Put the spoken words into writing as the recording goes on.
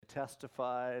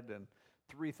testified, and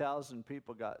 3,000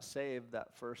 people got saved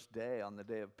that first day on the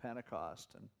day of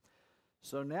Pentecost. And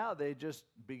so now they just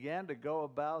began to go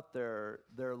about their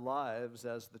lives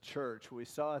as the church. We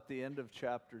saw at the end of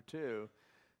chapter 2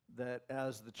 that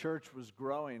as the church was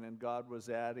growing and God was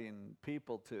adding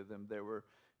people to them, they were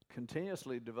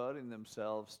continuously devoting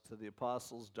themselves to the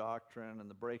apostles' doctrine and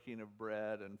the breaking of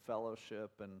bread and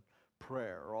fellowship and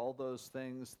prayer, all those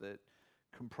things that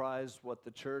comprise what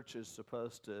the church is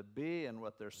supposed to be and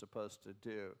what they're supposed to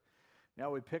do. Now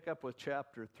we pick up with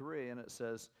chapter 3, and it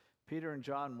says, Peter and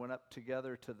John went up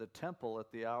together to the temple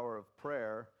at the hour of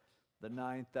prayer, the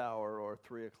 9th hour, or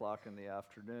 3 o'clock in the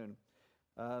afternoon.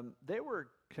 They were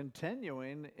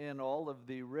continuing in all of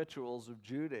the rituals of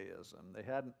Judaism. They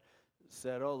hadn't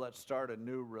said, oh, let's start a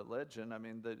new religion. I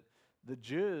mean, the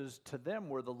Jews, to them,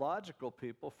 were the logical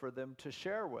people for them to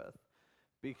share with,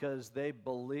 because they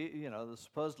believe, they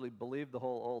supposedly believed the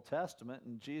whole Old Testament,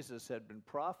 and Jesus had been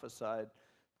prophesied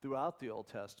throughout the Old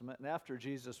Testament. And after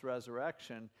Jesus'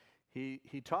 resurrection,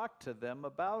 he talked to them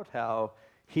about how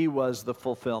he was the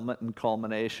fulfillment and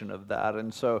culmination of that.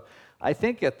 And so I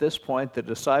think at this point the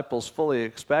disciples fully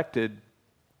expected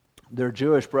their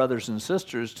Jewish brothers and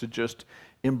sisters to just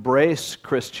embrace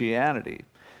Christianity.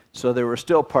 So they were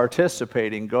still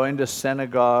participating, going to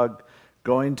synagogue,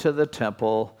 going to the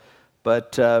temple.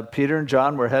 But Peter and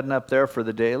John were heading up there for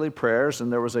the daily prayers,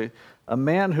 and there was a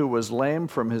man who was lame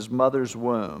from his mother's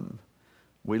womb.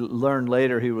 We learned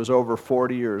later he was over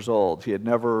 40 years old. He had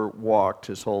never walked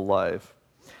his whole life.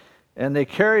 And they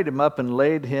carried him up and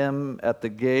laid him at the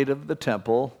gate of the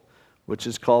temple, which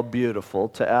is called Beautiful,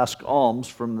 to ask alms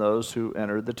from those who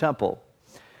entered the temple.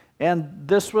 And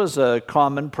this was a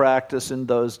common practice in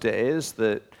those days,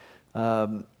 that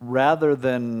rather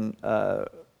than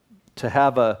to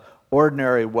have a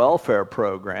ordinary welfare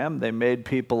program, they made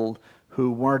people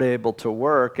who weren't able to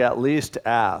work at least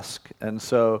ask. And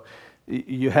so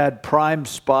you had prime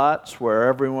spots where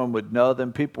everyone would know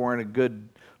them. People were in a good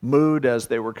mood as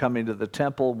they were coming to the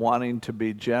temple, wanting to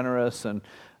be generous. And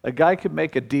a guy could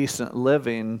make a decent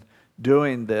living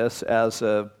doing this as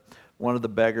one of the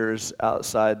beggars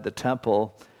outside the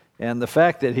temple. And the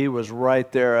fact that he was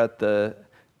right there at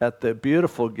the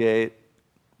Beautiful gate,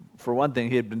 for one thing,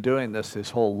 he had been doing this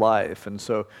his whole life. And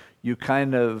so you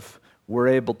kind of were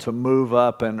able to move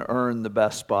up and earn the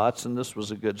best spots, and this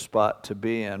was a good spot to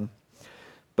be in.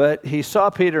 But he saw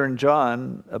Peter and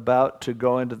John about to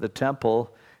go into the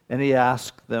temple, and he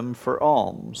asked them for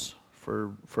alms,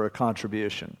 for a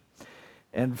contribution.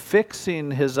 And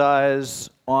fixing his eyes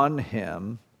on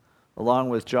him, along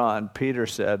with John, Peter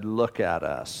said, "Look at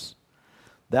us."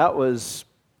 That was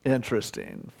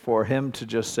interesting for him to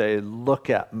just say, "Look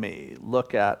at me,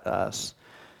 look at us."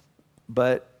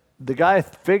 But the guy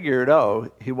figured,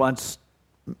 he wants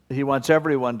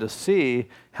everyone to see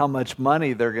how much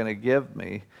money they're going to give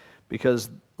me, because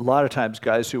a lot of times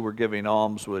guys who were giving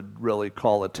alms would really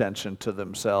call attention to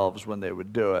themselves when they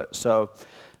would do it. So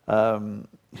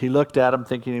he looked at him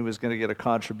thinking he was going to get a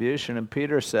contribution, and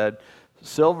Peter said,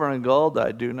 "Silver and gold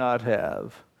I do not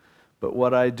have, but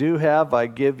what I do have I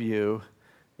give you.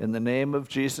 In the name of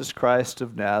Jesus Christ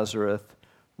of Nazareth,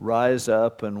 rise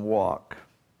up and walk."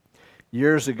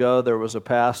 Years ago, there was a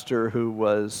pastor who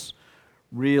was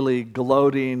really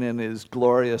gloating in his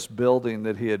glorious building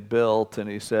that he had built, and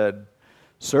he said,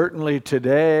 "Certainly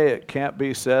today it can't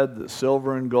be said that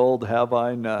silver and gold have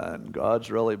I none.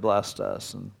 God's really blessed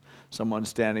us." And someone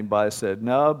standing by said,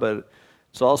 "No, but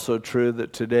it's also true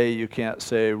that today you can't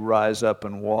say rise up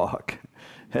and walk."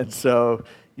 And so,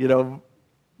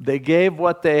 they gave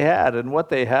what they had, and what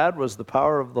they had was the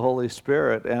power of the Holy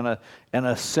Spirit and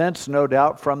a sense, no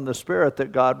doubt, from the Spirit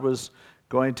that God was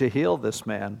going to heal this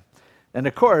man. And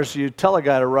of course, you tell a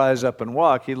guy to rise up and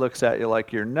walk, he looks at you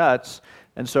like you're nuts.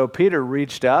 And so Peter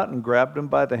reached out and grabbed him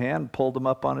by the hand, pulled him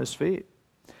up on his feet.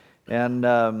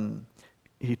 And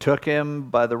he took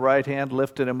him by the right hand,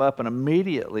 lifted him up, and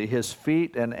immediately his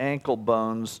feet and ankle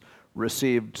bones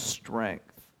received strength.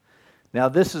 Now,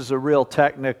 this is a real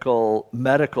technical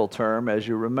medical term. As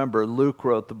you remember, Luke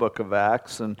wrote the book of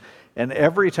Acts, and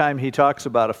every time he talks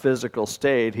about a physical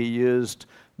state, he used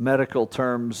medical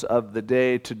terms of the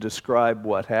day to describe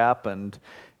what happened.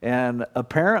 And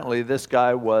apparently, this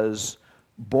guy was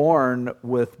born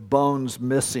with bones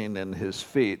missing in his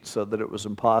feet, so that it was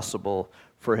impossible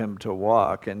for him to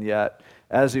walk. And yet,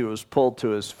 as he was pulled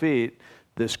to his feet,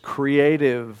 this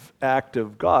creative act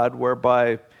of God,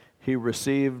 whereby he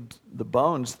received the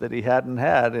bones that he hadn't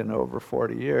had in over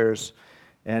 40 years,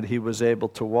 and he was able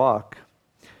to walk.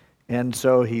 And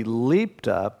so he leaped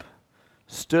up,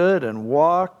 stood and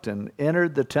walked, and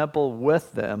entered the temple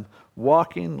with them,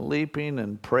 walking, leaping,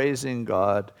 and praising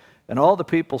God. And all the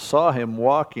people saw him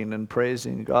walking and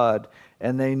praising God,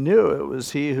 and they knew it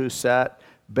was he who sat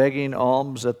begging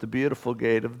alms at the beautiful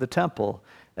gate of the temple.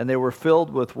 And they were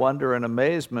filled with wonder and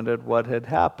amazement at what had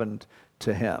happened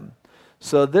to him.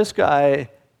 So this guy,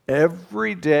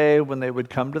 every day when they would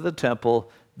come to the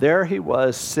temple, there he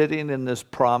was sitting in this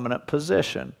prominent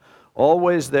position.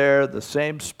 Always there, the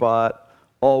same spot,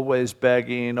 always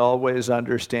begging, always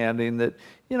understanding that,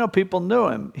 people knew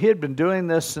him. He had been doing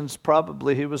this since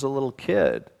probably he was a little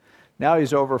kid. Now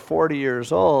he's over 40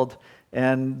 years old,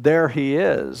 and there he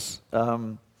is.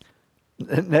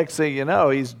 Next thing you know,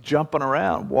 he's jumping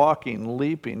around, walking,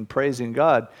 leaping, praising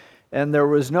God. And there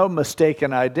was no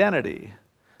mistaken identity.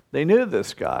 They knew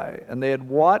this guy, and they had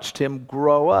watched him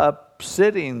grow up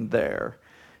sitting there.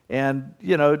 And,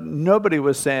 nobody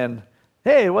was saying,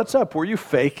 hey, what's up? Were you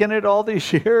faking it all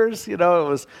these years?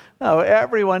 No,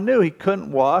 everyone knew he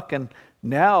couldn't walk, and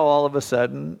now all of a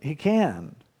sudden he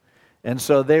can. And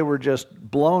so they were just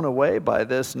blown away by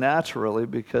this naturally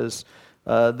because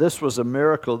this was a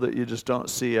miracle that you just don't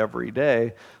see every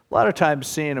day. A lot of times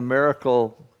seeing a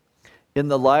miracle in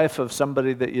the life of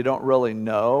somebody that you don't really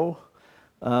know,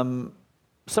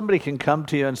 somebody can come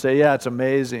to you and say, yeah, it's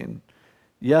amazing.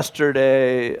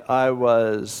 Yesterday I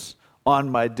was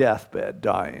on my deathbed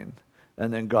dying,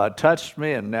 and then God touched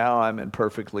me, and now I'm in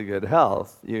perfectly good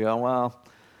health. You go, well,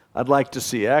 I'd like to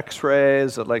see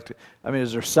x-rays.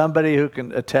 Is there somebody who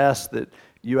can attest that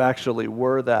you actually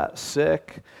were that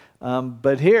sick?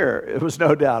 But here, it was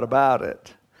no doubt about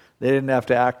it. They didn't have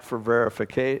to ask for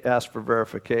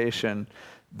verification.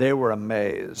 They were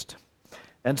amazed.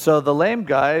 And so the lame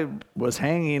guy was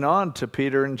hanging on to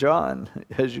Peter and John,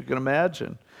 as you can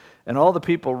imagine. And all the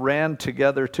people ran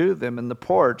together to them in the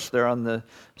porch there on the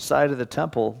side of the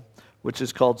temple, which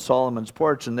is called Solomon's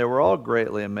Porch, and they were all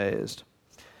greatly amazed.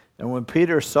 And when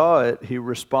Peter saw it, he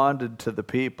responded to the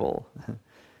people.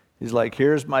 He's like,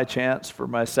 here's my chance for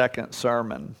my second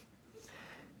sermon.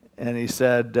 And he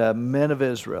said, men of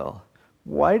Israel,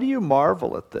 why do you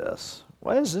marvel at this?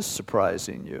 Why is this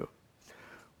surprising you?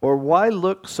 Or why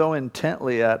look so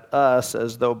intently at us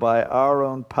as though by our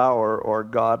own power or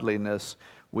godliness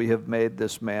we have made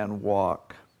this man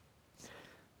walk?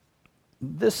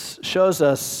 This shows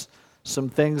us some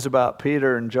things about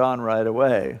Peter and John right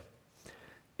away.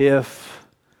 If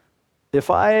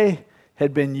I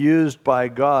had been used by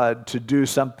God to do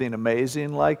something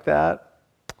amazing like that,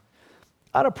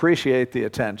 I'd appreciate the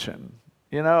attention.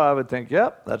 I would think,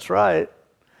 yep, that's right.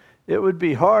 It would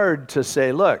be hard to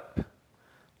say, look,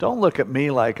 don't look at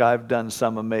me like I've done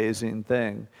some amazing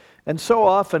thing. And so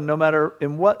often, no matter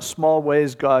in what small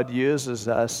ways God uses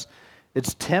us,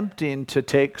 it's tempting to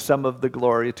take some of the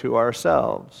glory to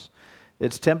ourselves.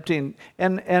 It's tempting,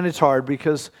 and it's hard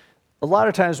because a lot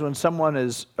of times when someone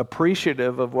is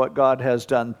appreciative of what God has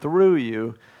done through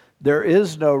you, there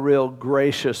is no real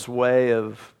gracious way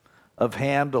of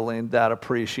handling that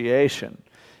appreciation.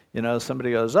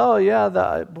 Somebody goes, oh,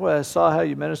 yeah, boy, I saw how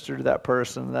you ministered to that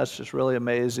person. That's just really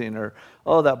amazing. Or,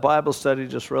 oh, that Bible study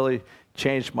just really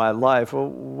changed my life. Well,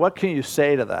 what can you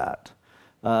say to that?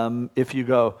 If you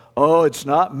go, oh, it's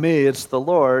not me, it's the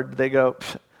Lord, they go,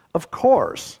 of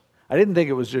course. I didn't think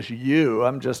it was just you.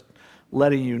 I'm just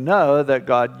letting you know that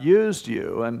God used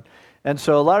you. And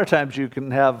so a lot of times you can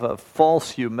have a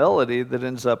false humility that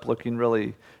ends up looking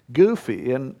really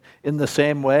goofy. And in the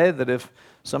same way that if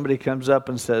somebody comes up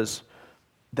and says,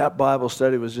 that Bible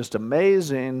study was just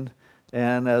amazing,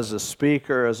 and as a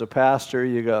speaker, as a pastor,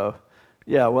 you go,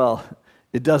 yeah, well,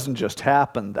 it doesn't just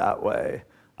happen that way.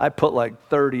 I put like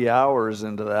 30 hours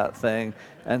into that thing.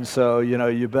 And so,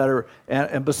 you better,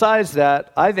 and besides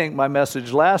that, I think my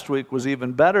message last week was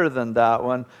even better than that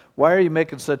one. Why are you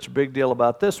making such a big deal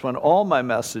about this one? All my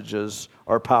messages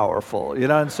are powerful,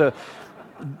 and so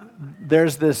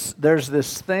there's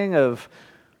this thing of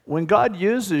when God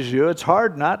uses you, it's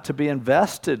hard not to be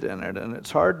invested in it, and it's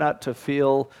hard not to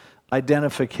feel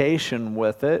identification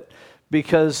with it,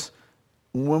 because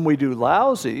when we do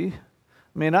lousy,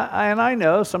 I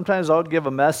know sometimes I'll give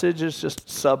a message, it's just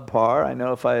subpar. I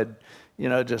know if I had,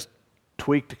 just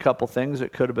tweaked a couple things,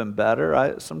 it could have been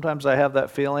better. Sometimes I have that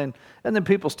feeling, and then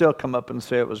people still come up and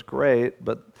say it was great,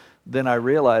 but then I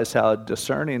realize how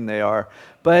discerning they are.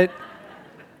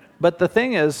 But the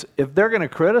thing is, if they're going to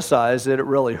criticize it, it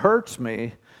really hurts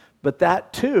me. But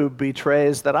that too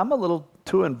betrays that I'm a little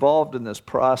too involved in this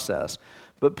process.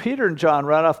 But Peter and John,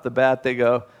 right off the bat, they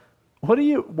go,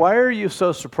 why are you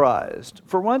so surprised?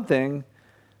 For one thing,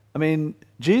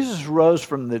 Jesus rose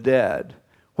from the dead.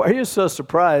 Why are you so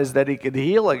surprised that he could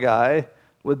heal a guy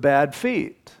with bad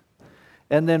feet?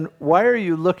 And then why are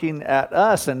you looking at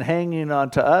us and hanging on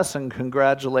to us and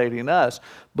congratulating us?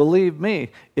 Believe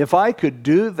me, if I could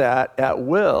do that at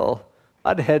will,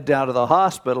 I'd head down to the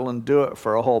hospital and do it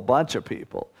for a whole bunch of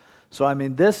people. So, I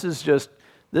mean, this is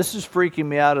freaking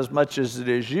me out as much as it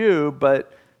is you,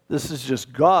 but this is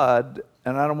just God,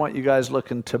 and I don't want you guys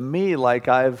looking to me like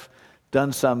I've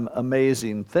done some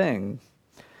amazing thing.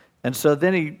 And so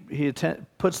then he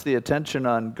puts the attention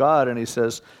on God, and he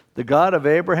says, the God of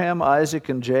Abraham, Isaac,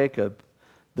 and Jacob,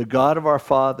 the God of our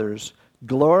fathers,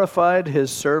 glorified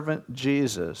his servant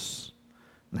Jesus.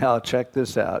 Now check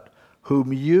this out.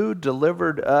 Whom you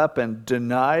delivered up and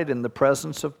denied in the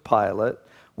presence of Pilate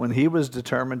when he was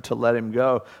determined to let him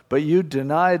go. But you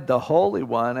denied the Holy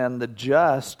One and the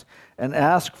just and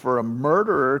asked for a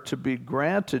murderer to be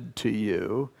granted to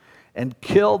you and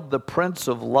killed the Prince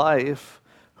of Life,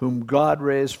 whom God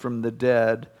raised from the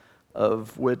dead,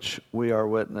 of which we are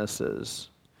witnesses.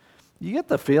 You get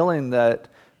the feeling that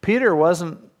Peter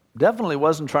definitely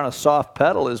wasn't trying to soft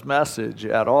pedal his message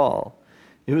at all.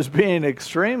 He was being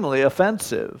extremely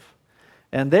offensive.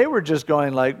 And they were just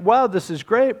going like, wow, this is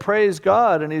great, praise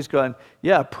God. And he's going,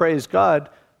 yeah, praise God.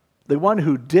 The one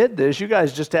who did this, you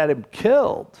guys just had him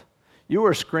killed. You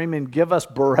were screaming, give us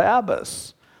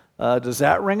Barabbas. Does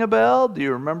that ring a bell? Do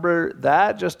you remember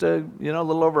that just a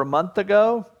little over a month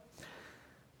ago?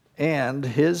 And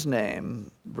his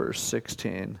name, verse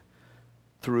 16,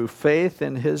 through faith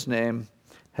in his name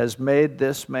has made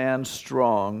this man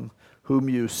strong, whom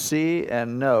you see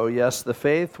and know. Yes, the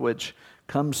faith which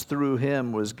comes through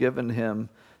him was given him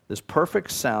this perfect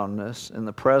soundness in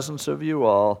the presence of you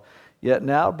all. Yet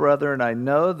now, brethren, I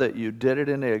know that you did it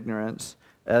in ignorance,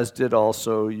 as did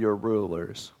also your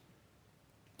rulers.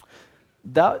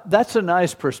 That's a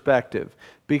nice perspective,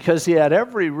 because he had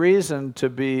every reason to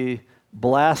be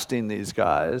blasting these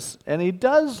guys, and he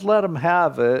does let them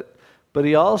have it, but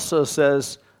he also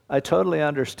says, I totally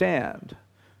understand,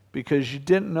 because you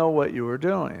didn't know what you were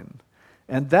doing.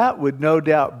 And that would no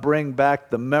doubt bring back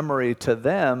the memory to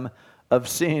them of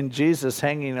seeing Jesus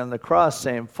hanging on the cross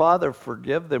saying, Father,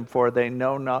 forgive them, for they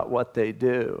know not what they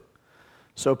do.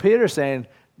 So Peter's saying,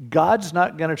 God's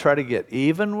not going to try to get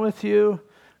even with you.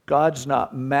 God's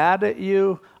not mad at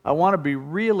you. I want to be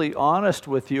really honest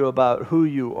with you about who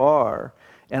you are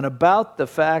and about the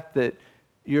fact that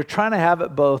you're trying to have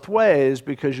it both ways,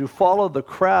 because you follow the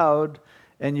crowd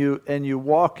and you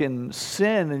walk in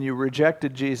sin and you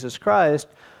rejected Jesus Christ,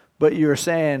 but you're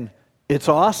saying, it's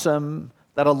awesome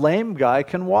that a lame guy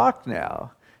can walk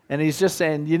now. And he's just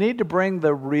saying, you need to bring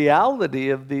the reality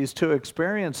of these two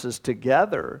experiences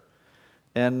together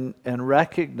and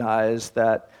recognize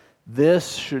that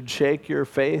this should shake your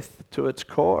faith to its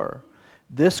core.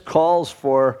 This calls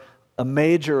for a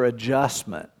major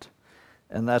adjustment.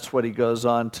 And that's what he goes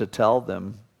on to tell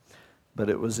them. But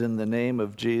it was in the name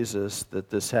of Jesus that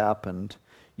this happened.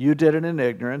 You did it in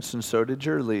ignorance, and so did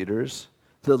your leaders.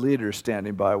 The leaders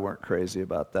standing by weren't crazy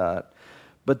about that.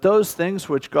 But those things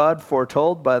which God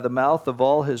foretold by the mouth of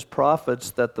all his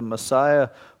prophets that the Messiah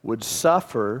would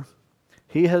suffer,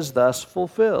 he has thus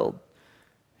fulfilled.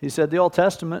 He said the Old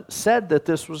Testament said that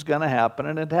this was going to happen,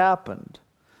 and it happened.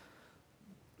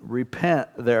 Repent,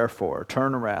 therefore,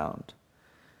 turn around,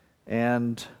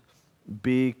 and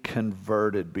be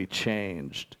converted, be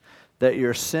changed, that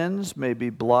your sins may be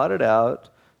blotted out,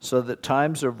 so that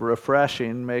times of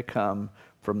refreshing may come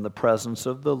from the presence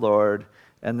of the Lord,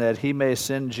 and that he may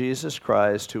send Jesus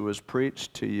Christ, who was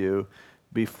preached to you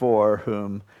before,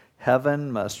 whom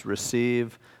heaven must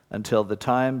receive until the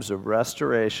times of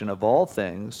restoration of all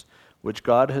things, which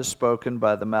God has spoken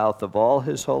by the mouth of all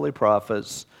his holy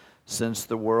prophets since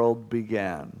the world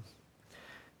began.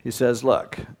 He says,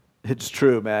 look, it's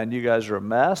true, man. You guys are a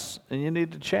mess, and you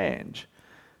need to change.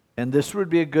 And this would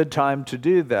be a good time to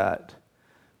do that.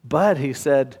 But, he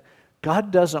said,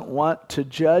 God doesn't want to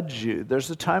judge you.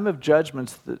 There's a time of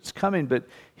judgments that's coming, but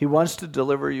he wants to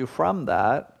deliver you from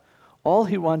that. All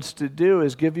he wants to do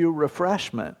is give you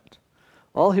refreshment.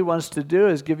 All he wants to do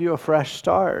is give you a fresh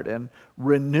start and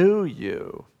renew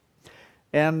you.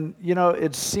 And,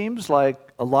 it seems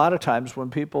like a lot of times when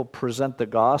people present the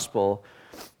gospel,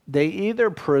 they either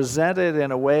present it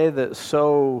in a way that's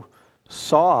so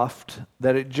soft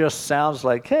that it just sounds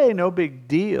like, hey, no big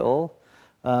deal.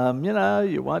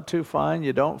 You want to, fine,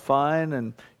 you don't, fine,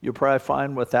 and you're probably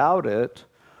fine without it.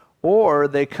 Or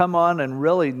they come on and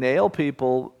really nail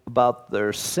people about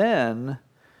their sin,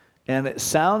 and it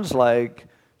sounds like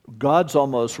God's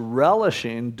almost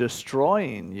relishing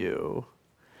destroying you.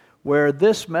 Where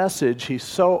this message, he's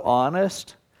so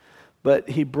honest, but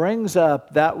he brings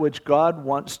up that which God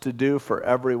wants to do for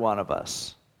every one of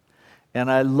us. And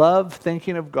I love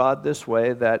thinking of God this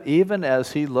way, that even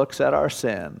as he looks at our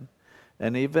sin,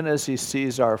 and even as he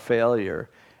sees our failure,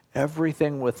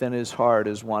 everything within his heart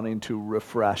is wanting to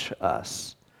refresh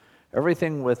us.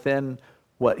 Everything within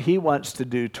what he wants to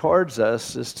do towards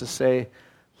us is to say,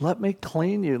 let me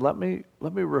clean you, let me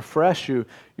refresh you.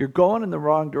 You're going in the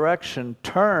wrong direction,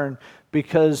 turn,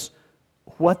 because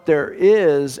what there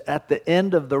is at the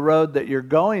end of the road that you're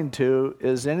going to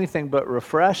is anything but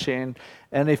refreshing.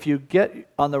 And if you get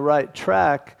on the right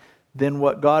track, then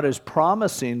what God is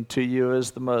promising to you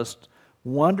is the most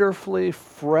wonderfully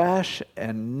fresh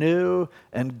and new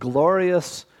and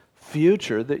glorious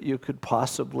future that you could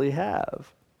possibly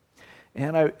have.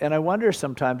 And I wonder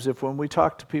sometimes if when we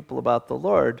talk to people about the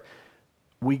Lord,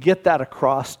 we get that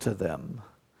across to them,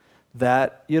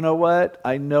 that, you know what,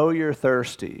 I know you're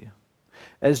thirsty.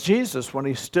 As Jesus, when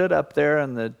he stood up there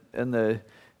on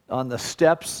the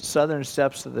steps, southern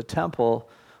steps of the temple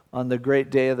on the great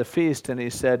day of the feast, and he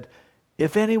said,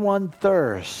 if anyone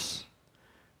thirsts,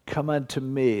 come unto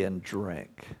me and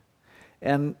drink.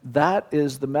 And that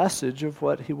is the message of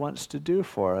what he wants to do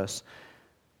for us.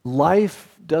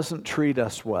 Life doesn't treat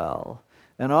us well.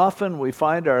 And often we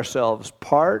find ourselves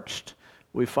parched,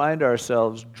 we find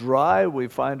ourselves dry, we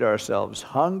find ourselves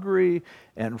hungry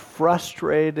and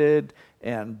frustrated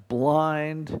and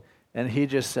blind. And he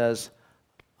just says,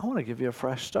 I want to give you a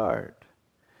fresh start.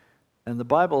 And the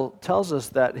Bible tells us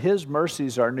that his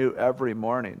mercies are new every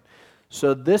morning.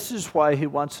 So this is why he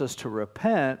wants us to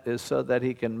repent, is so that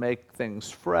he can make things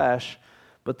fresh.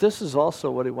 But this is also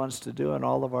what he wants to do in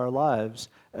all of our lives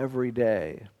every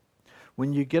day.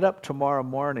 When you get up tomorrow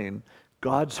morning,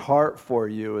 God's heart for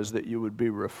you is that you would be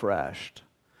refreshed,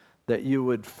 that you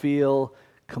would feel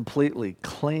completely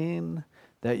clean,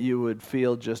 that you would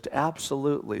feel just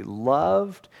absolutely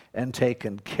loved and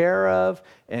taken care of,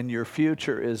 and your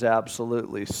future is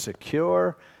absolutely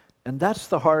secure. And that's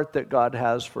the heart that God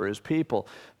has for his people.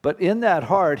 But in that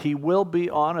heart, he will be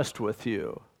honest with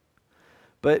you.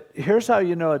 But here's how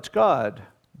you know it's God.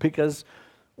 Because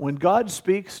when God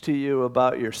speaks to you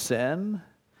about your sin,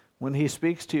 when he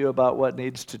speaks to you about what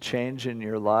needs to change in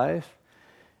your life,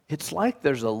 it's like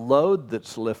there's a load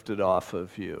that's lifted off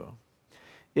of you.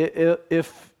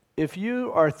 If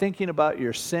you are thinking about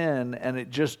your sin and it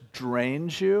just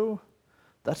drains you,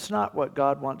 that's not what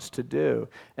God wants to do.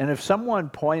 And if someone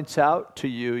points out to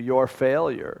you your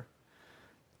failure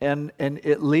and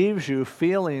it leaves you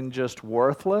feeling just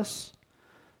worthless,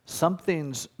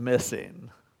 something's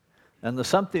missing. And the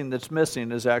something that's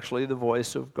missing is actually the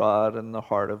voice of God and the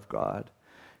heart of God.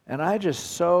 And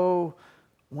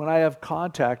when I have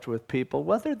contact with people,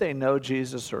 whether they know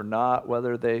Jesus or not,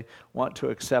 whether they want to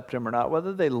accept him or not,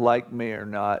 whether they like me or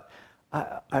not,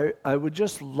 I would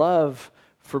just love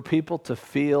for people to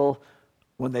feel,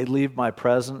 when they leave my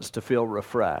presence, to feel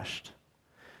refreshed.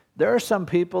 There are some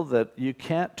people that you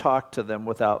can't talk to them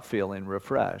without feeling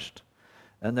refreshed.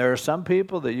 And there are some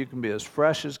people that you can be as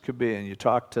fresh as could be, and you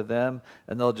talk to them,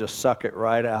 and they'll just suck it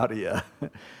right out of you.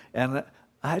 And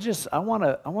I want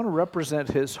to represent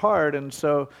his heart, and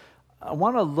so I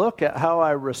want to look at how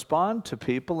I respond to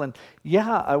people, and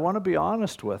yeah, I want to be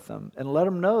honest with them and let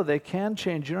them know they can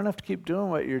change. You don't have to keep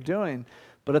doing what you're doing,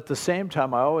 but at the same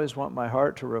time, I always want my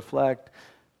heart to reflect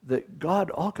that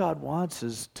all God wants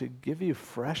is to give you a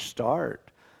fresh start.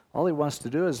 All he wants to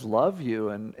do is love you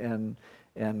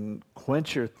and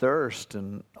quench your thirst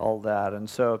and all that. And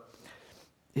so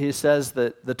he says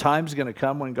that the time's going to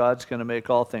come when God's going to make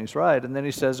all things right. And then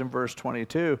he says in verse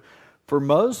 22, for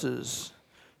Moses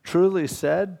truly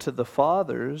said to the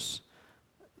fathers,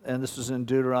 and this is in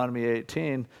Deuteronomy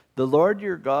 18, the Lord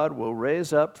your God will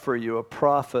raise up for you a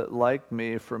prophet like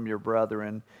me from your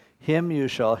brethren. Him you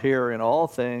shall hear in all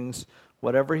things,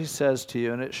 whatever he says to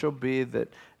you, and it shall be that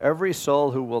every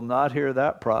soul who will not hear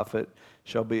that prophet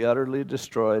shall be utterly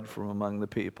destroyed from among the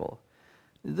people.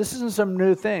 This isn't some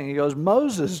new thing. He goes,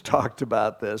 Moses talked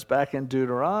about this back in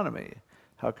Deuteronomy.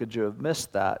 How could you have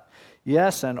missed that?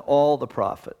 Yes, and all the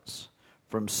prophets,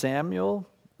 from Samuel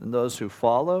and those who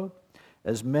followed,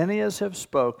 as many as have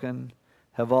spoken,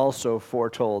 have also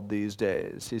foretold these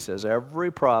days. He says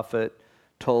every prophet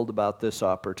told about this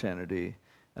opportunity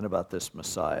and about this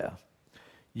Messiah.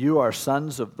 You are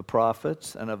sons of the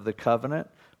prophets and of the covenant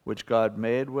which God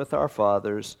made with our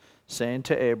fathers, saying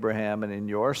to Abraham, and in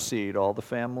your seed all the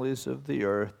families of the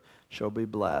earth shall be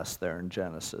blessed, there in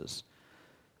Genesis.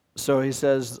 So he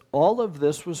says, all of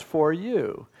this was for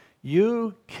you.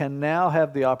 You can now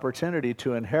have the opportunity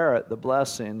to inherit the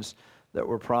blessings that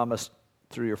were promised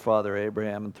through your father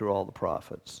Abraham and through all the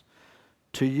prophets.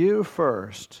 To you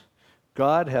first,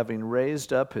 God, having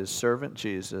raised up his servant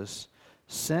Jesus,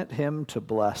 sent him to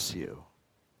bless you,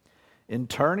 in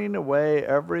turning away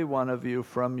every one of you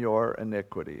from your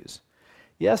iniquities.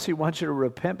 Yes, he wants you to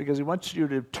repent because he wants you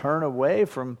to turn away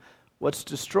from what's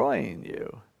destroying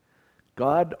you.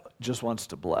 God just wants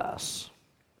to bless.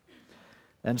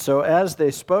 And so as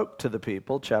they spoke to the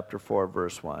people, chapter 4,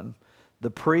 verse 1,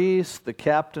 the priests, the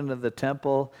captain of the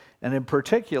temple, and in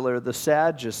particular the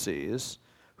Sadducees,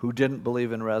 who didn't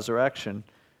believe in resurrection,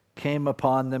 came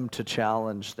upon them to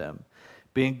challenge them,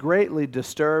 being greatly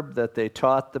disturbed that they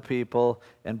taught the people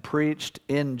and preached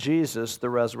in Jesus the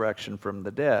resurrection from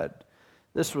the dead.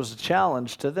 This was a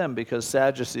challenge to them because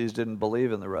Sadducees didn't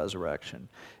believe in the resurrection.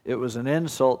 It was an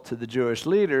insult to the Jewish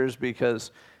leaders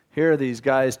because here are these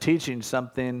guys teaching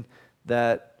something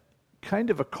that kind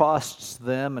of accosts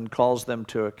them and calls them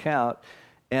to account.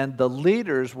 And the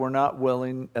leaders were not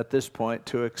willing at this point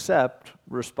to accept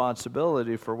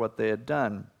responsibility for what they had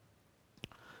done.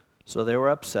 So they were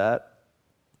upset,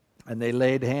 and they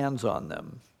laid hands on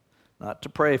them, not to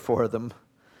pray for them.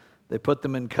 They put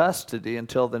them in custody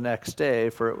until the next day,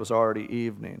 for it was already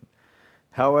evening.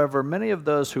 However, many of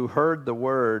those who heard the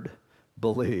word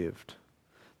believed.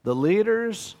 The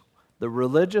leaders, the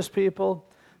religious people,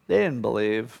 they didn't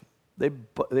believe.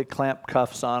 They clamped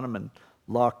cuffs on them and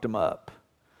locked them up.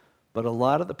 But a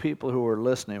lot of the people who were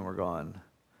listening were going,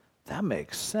 that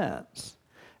makes sense.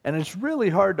 And it's really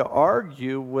hard to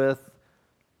argue with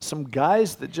some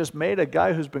guys that just made a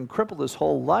guy who's been crippled his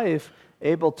whole life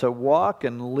able to walk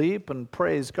and leap and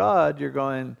praise God. You're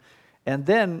going, and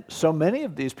then so many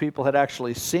of these people had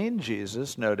actually seen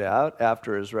Jesus, no doubt,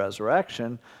 after his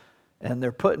resurrection, and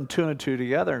they're putting two and two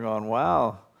together and going,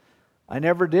 wow, I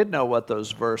never did know what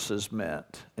those verses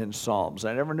meant in Psalms.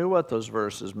 I never knew what those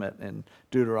verses meant in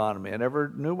Deuteronomy. I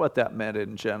never knew what that meant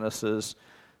in Genesis.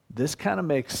 This kind of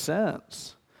makes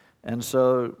sense. And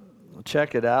so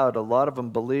check it out. A lot of them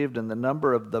believed in the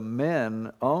number of the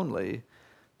men only.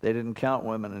 They didn't count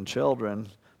women and children,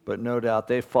 but no doubt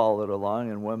they followed along,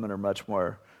 and women are much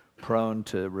more prone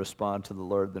to respond to the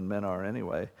Lord than men are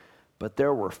anyway. But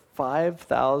there were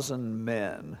 5,000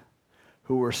 men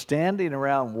who were standing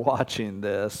around watching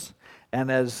this,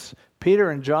 and as Peter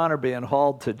and John are being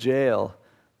hauled to jail,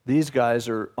 these guys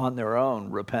are on their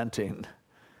own repenting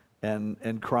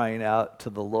and crying out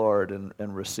to the Lord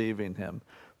and receiving him.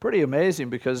 Pretty amazing,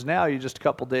 because now you're just a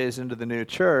couple days into the new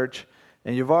church,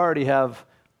 and you've already have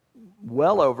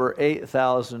well over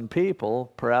 8,000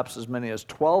 people, perhaps as many as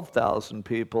 12,000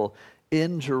 people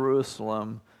in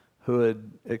Jerusalem who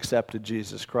had accepted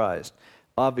Jesus Christ.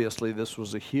 Obviously, this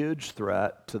was a huge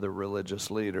threat to the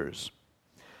religious leaders.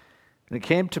 And it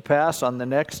came to pass on the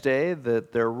next day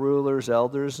that their rulers,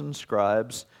 elders, and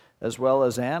scribes, as well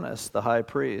as Annas, the high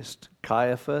priest,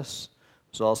 Caiaphas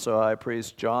was also high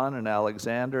priest, John and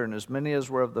Alexander, and as many as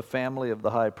were of the family of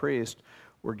the high priest,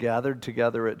 were gathered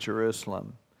together at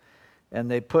Jerusalem. And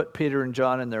they put Peter and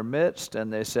John in their midst,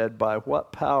 and they said, by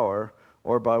what power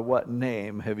or by what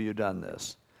name have you done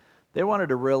this? They wanted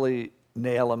to really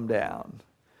nail them down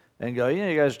and go,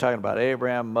 you guys are talking about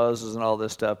Abraham, Moses, and all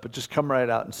this stuff, but just come right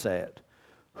out and say it.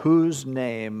 Whose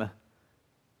name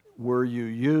were you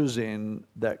using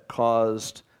that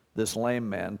caused this lame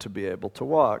man to be able to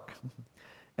walk?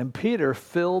 And Peter,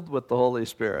 filled with the Holy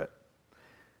Spirit.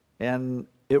 And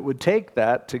it would take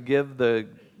that to give the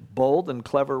bold and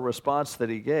clever response that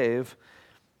he gave.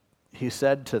 He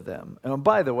said to them, and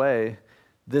by the way,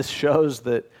 this shows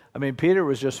that, Peter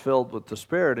was just filled with the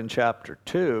Spirit in chapter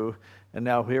 2, and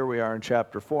now here we are in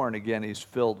chapter 4, and again, he's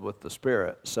filled with the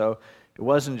Spirit. So it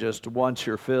wasn't just once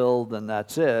you're filled and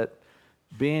that's it.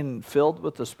 Being filled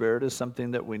with the Spirit is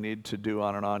something that we need to do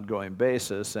on an ongoing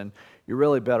basis, and you're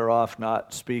really better off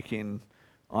not speaking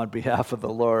on behalf of the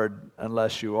Lord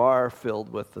unless you are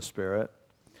filled with the Spirit.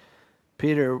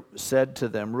 Peter said to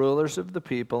them, rulers of the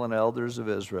people and elders of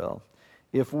Israel,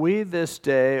 if we this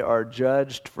day are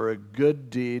judged for a good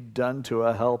deed done to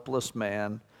a helpless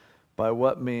man, by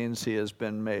what means he has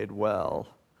been made well?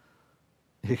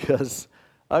 He goes,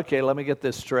 okay, let me get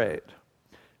this straight.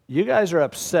 You guys are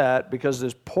upset because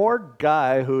this poor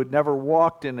guy who had never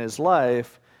walked in his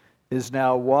life is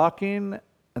now walking,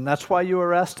 and that's why you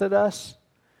arrested us?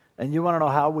 And you want to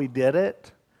know how we did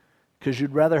it? Because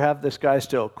you'd rather have this guy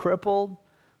still crippled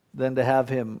than to have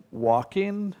him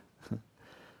walking?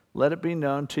 Let it be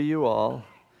known to you all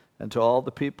and to all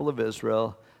the people of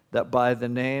Israel that by the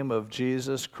name of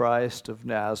Jesus Christ of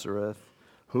Nazareth,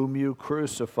 whom you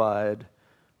crucified,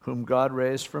 whom God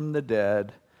raised from the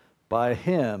dead, by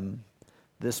him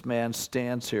this man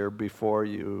stands here before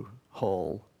you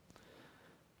whole.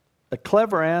 A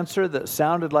clever answer that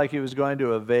sounded like he was going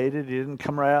to evade it. He didn't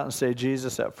come right out and say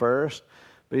Jesus at first,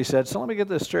 but he said, so let me get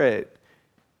this straight.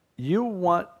 you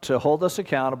want to hold us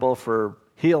accountable for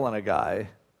healing a guy.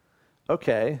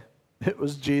 Okay, it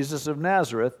was Jesus of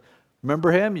Nazareth.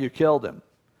 Remember him? You killed him.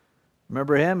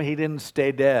 Remember him? He didn't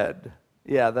stay dead.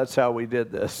 Yeah, that's how we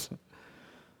did this.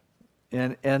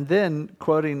 And then,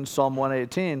 quoting Psalm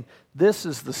 118, this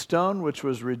is the stone which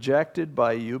was rejected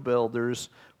by you builders,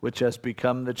 which has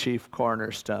become the chief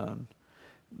cornerstone.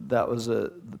 That was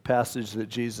the passage that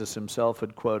Jesus himself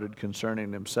had quoted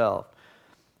concerning himself.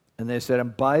 And they said,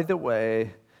 and by the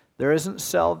way, there isn't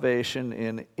salvation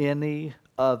in any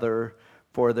other,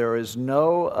 for there is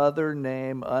no other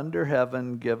name under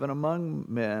heaven given among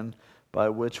men by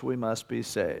which we must be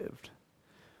saved.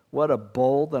 What a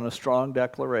bold and a strong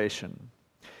declaration.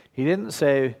 He didn't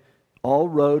say, all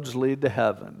roads lead to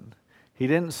heaven. He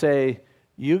didn't say,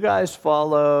 you guys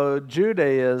follow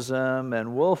Judaism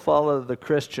and we'll follow the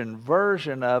Christian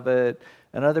version of it,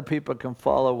 and other people can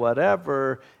follow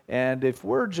whatever. And if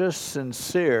we're just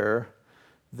sincere,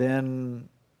 then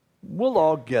we'll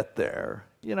all get there.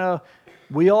 You know,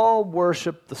 we all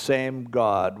worship the same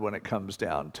God when it comes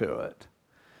down to it.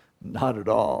 Not at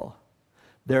all.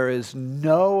 There is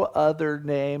no other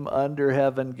name under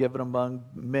heaven given among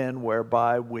men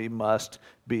whereby we must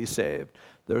be saved.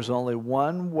 There's only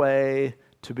one way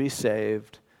to be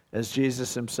saved. As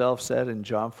Jesus himself said in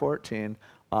John 14,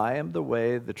 I am the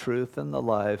way, the truth, and the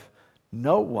life.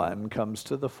 No one comes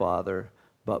to the Father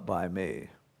but by me.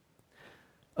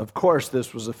 Of course,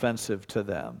 this was offensive to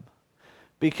them.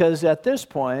 Because at this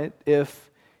point, if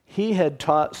he had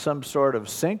taught some sort of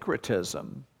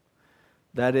syncretism,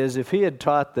 that is, if he had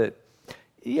taught that,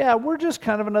 yeah, we're just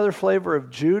kind of another flavor of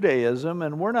Judaism,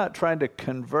 and we're not trying to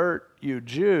convert you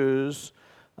Jews.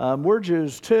 We're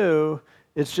Jews too.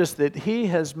 It's just that he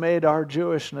has made our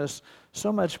Jewishness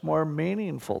so much more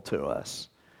meaningful to us.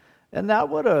 And that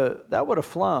would have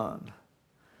flown.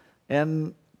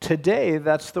 And today,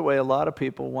 that's the way a lot of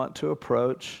people want to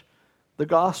approach the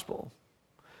gospel.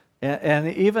 And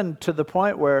even to the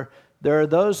point where there are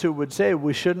those who would say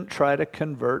we shouldn't try to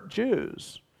convert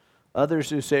Jews.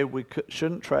 Others who say we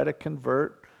shouldn't try to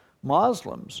convert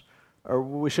Muslims, or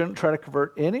we shouldn't try to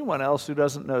convert anyone else who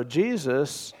doesn't know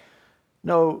Jesus.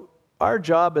 No, our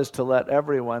job is to let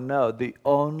everyone know the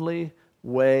only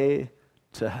way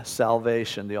to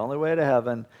salvation, the only way to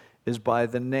heaven, is by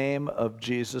the name of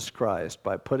Jesus Christ,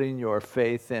 by putting your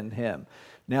faith in him.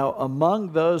 Now,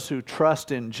 among those who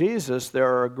trust in Jesus,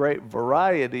 there are a great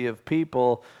variety of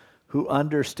people who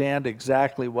understand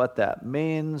exactly what that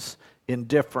means in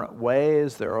different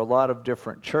ways. There are a lot of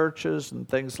different churches and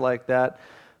things like that.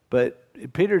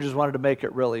 But Peter just wanted to make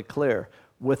it really clear.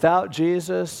 Without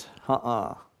Jesus,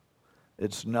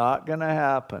 it's not going to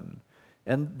happen.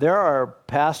 And there are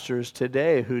pastors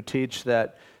today who teach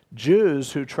that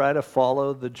Jews who try to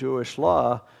follow the Jewish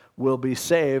law will be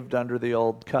saved under the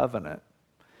old covenant.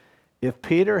 If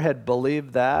Peter had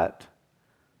believed that,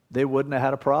 they wouldn't have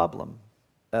had a problem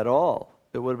at all.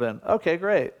 It would have been, okay,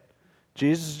 great.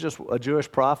 Jesus is just a Jewish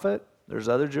prophet. There's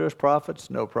other Jewish prophets,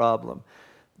 no problem.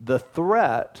 The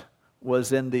threat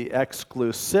was in the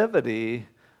exclusivity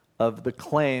of the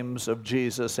claims of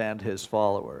Jesus and his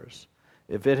followers.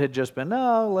 If it had just been,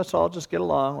 no, let's all just get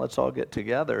along, let's all get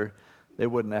together, they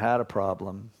wouldn't have had a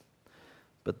problem.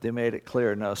 But they made it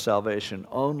clear, no, salvation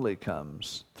only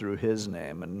comes through his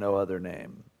name and no other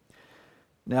name.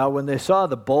 Now, when they saw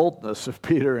the boldness of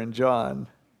Peter and John,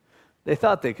 they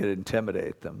thought they could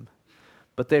intimidate them.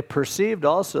 But they perceived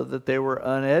also that they were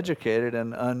uneducated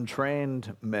and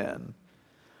untrained men.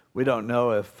 We don't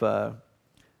know if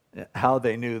how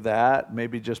they knew that,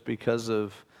 maybe just because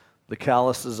of the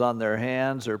calluses on their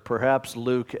hands, or perhaps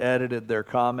Luke edited their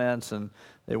comments and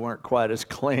they weren't quite as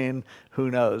clean. Who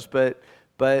knows? But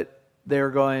they were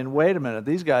going, wait a minute,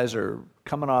 these guys are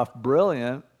coming off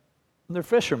brilliant, and they're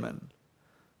fishermen.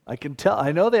 I can tell.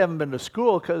 I know they haven't been to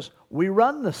school because we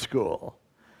run the school.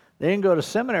 They didn't go to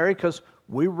seminary because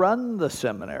we run the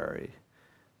seminary.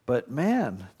 But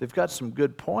man, they've got some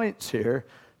good points here.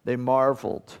 They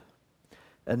marveled,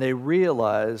 and they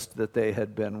realized that they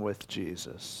had been with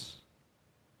Jesus.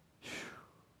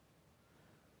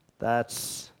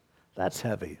 That's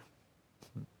heavy.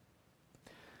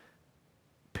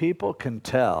 People can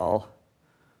tell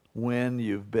when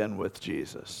you've been with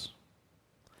Jesus.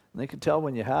 And they can tell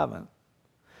when you haven't.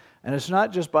 And it's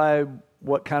not just by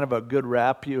what kind of a good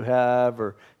rap you have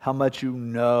or how much you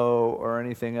know or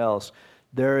anything else.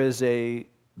 There is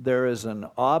an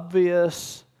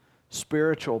obvious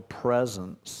spiritual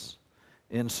presence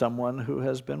in someone who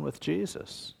has been with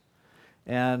Jesus.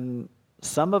 And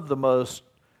some of the most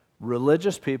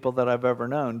religious people that I've ever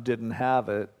known didn't have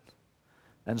it.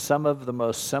 And some of the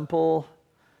most simple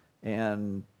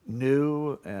and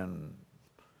new and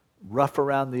rough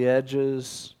around the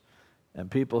edges and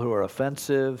people who are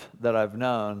offensive that I've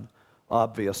known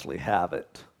obviously have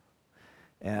it.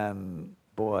 And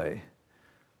boy,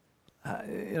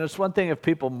 it's one thing if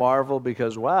people marvel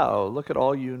because, wow, look at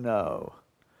all you know.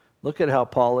 Look at how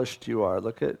polished you are.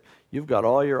 You've got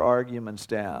all your arguments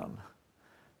down.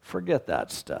 Forget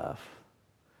that stuff.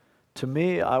 To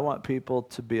me, I want people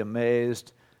to be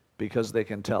amazed because they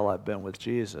can tell I've been with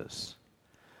Jesus.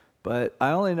 But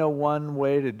I only know one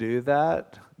way to do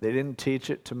that. They didn't teach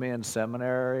it to me in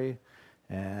seminary,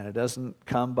 and it doesn't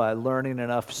come by learning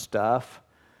enough stuff.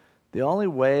 The only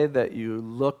way that you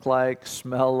look like,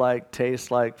 smell like,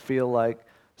 taste like, feel like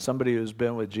somebody who's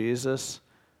been with Jesus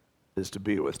is to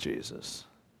be with Jesus,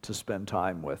 to spend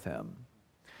time with him.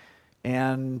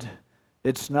 And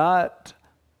it's not,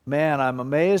 man, I'm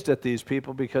amazed at these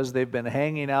people because they've been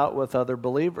hanging out with other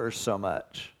believers so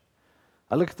much.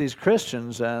 I look at these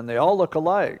Christians and they all look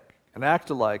alike and act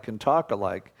alike and talk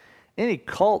alike. Any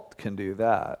cult can do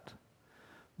that.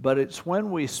 But it's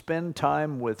when we spend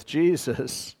time with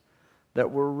Jesus that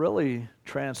we're really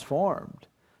transformed,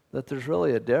 that there's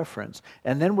really a difference.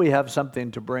 And then we have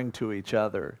something to bring to each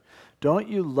other. Don't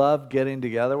you love getting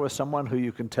together with someone who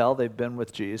you can tell they've been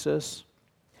with Jesus?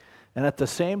 And at the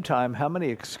same time, how many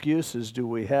excuses do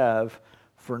we have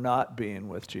for not being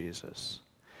with Jesus?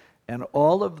 And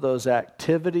all of those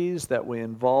activities that we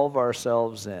involve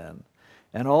ourselves in,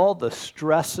 and all the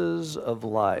stresses of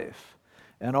life,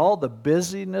 and all the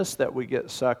busyness that we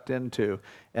get sucked into,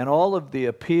 and all of the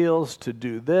appeals to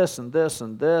do this and this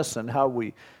and this, and how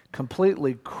we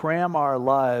completely cram our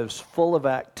lives full of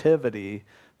activity,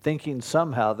 thinking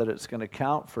somehow that it's going to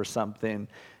count for something.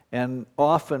 And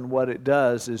often what it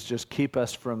does is just keep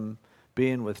us from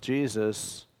being with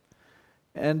Jesus.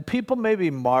 And people maybe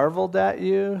marveled at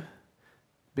you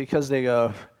because they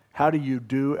go, how do you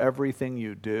do everything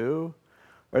you do?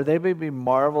 Or they maybe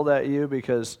marveled at you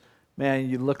because, man,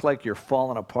 you look like you're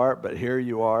falling apart, but here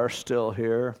you are, still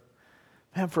here.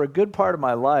 Man, for a good part of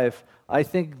my life, I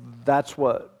think that's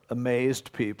what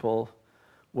amazed people,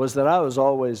 was that I was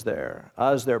always there.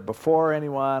 I was there before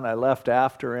anyone. I left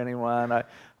after anyone.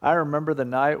 I remember the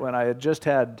night when I had just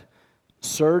had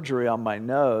surgery on my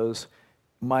nose.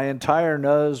 My entire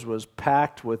nose was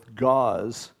packed with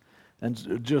gauze and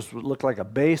it just looked like a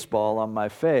baseball on my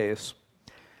face.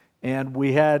 And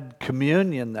we had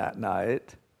communion that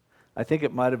night. I think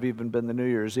it might have even been the New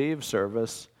Year's Eve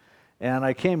service. And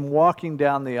I came walking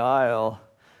down the aisle,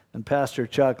 and Pastor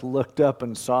Chuck looked up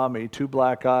and saw me, 2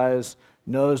 black eyes,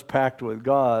 nose packed with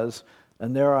gauze,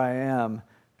 and there I am.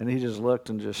 And he just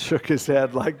looked and just shook his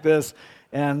head like this.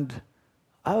 And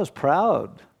I was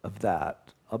proud of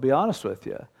that. I'll be honest with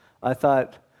you. I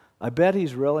thought, I bet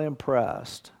he's really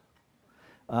impressed.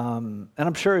 And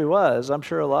I'm sure he was. I'm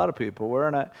sure a lot of people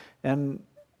were.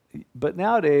 But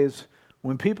nowadays,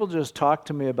 when people just talk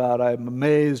to me about, I'm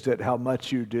amazed at how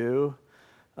much you do,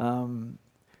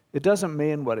 it doesn't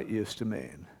mean what it used to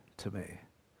mean to me.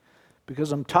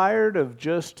 Because I'm tired of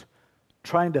just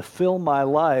trying to fill my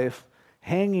life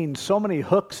hanging so many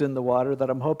hooks in the water that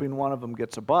I'm hoping one of them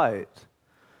gets a bite.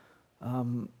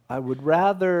 I would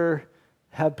rather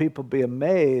have people be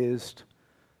amazed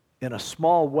in a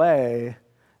small way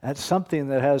at something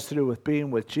that has to do with being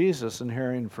with Jesus and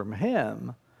hearing from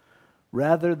him,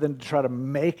 rather than try to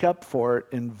make up for it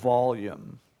in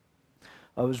volume.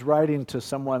 I was writing to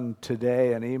someone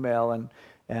today an email,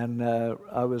 and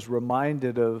I was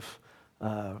reminded of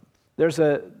there's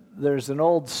an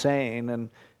old saying,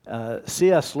 and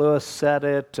C.S. Lewis said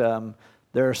it.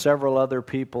 There are several other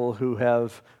people who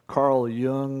have. Carl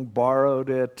Jung borrowed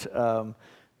it.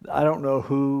 I don't know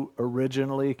who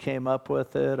originally came up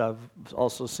with it. I've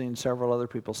also seen several other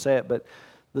people say it, but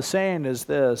the saying is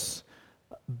this: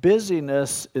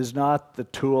 busyness is not the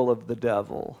tool of the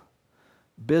devil.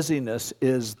 Busyness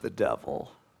is the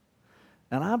devil.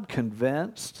 And I'm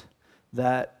convinced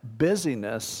that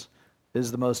busyness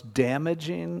is the most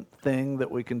damaging thing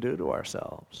that we can do to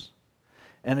ourselves.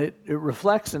 And it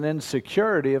reflects an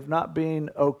insecurity of not being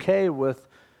okay with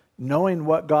knowing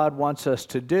what God wants us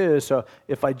to do. So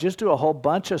if I just do a whole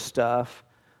bunch of stuff,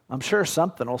 I'm sure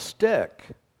something will stick.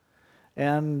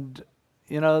 And,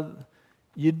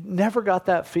 you never got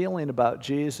that feeling about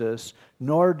Jesus,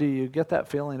 nor do you get that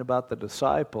feeling about the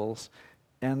disciples.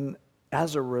 And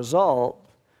as a result,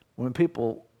 when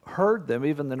people heard them,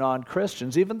 even the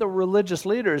non-Christians, even the religious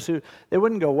leaders, who they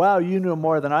wouldn't go, wow, you knew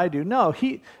more than I do. No,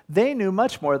 they knew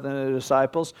much more than the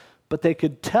disciples, but they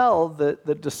could tell that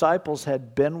the disciples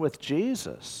had been with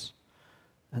Jesus,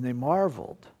 and they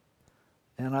marveled.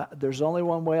 And there's only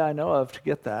one way I know of to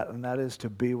get that, and that is to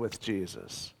be with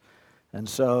Jesus. And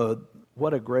so,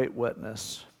 what a great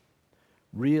witness,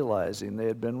 realizing they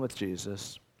had been with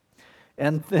Jesus.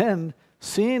 And then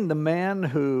seeing the man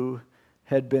who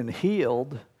had been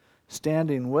healed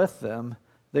standing with them,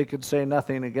 they could say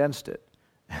nothing against it.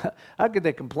 How could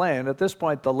they complain? At this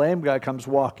point, the lame guy comes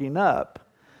walking up.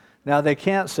 Now, they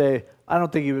can't say, I don't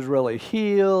think he was really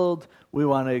healed. We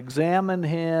want to examine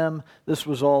him. This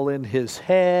was all in his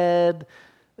head.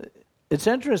 It's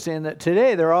interesting that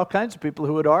today there are all kinds of people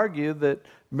who would argue that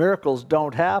miracles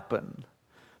don't happen.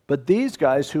 But these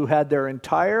guys who had their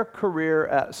entire career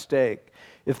at stake,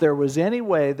 if there was any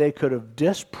way they could have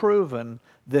disproven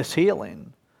this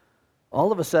healing,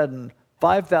 all of a sudden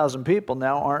 5,000 people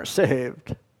now aren't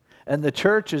saved. And the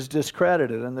church is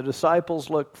discredited and the disciples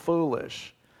look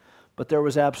foolish. But there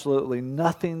was absolutely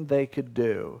nothing they could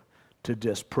do to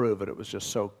disprove it. It was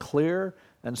just so clear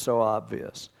and so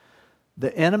obvious.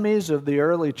 The enemies of the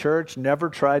early church never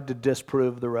tried to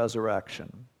disprove the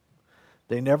resurrection.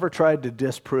 They never tried to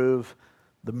disprove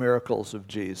the miracles of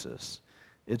Jesus.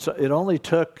 It only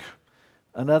took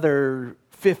another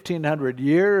 1,500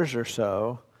 years or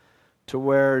so to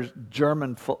where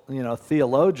German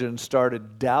theologians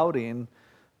started doubting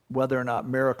whether or not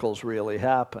miracles really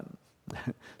happen.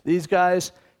 These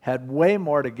guys had way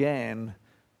more to gain,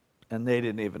 and they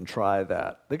didn't even try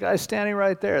that. The guy's standing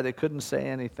right there. They couldn't say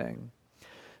anything.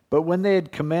 But when they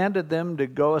had commanded them to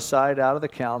go aside out of the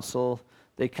council,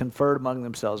 they conferred among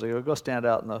themselves. They go stand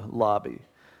out in the lobby.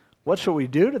 What shall we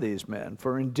do to these men?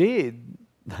 For indeed,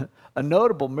 a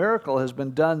notable miracle has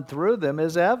been done through them,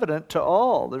 is evident to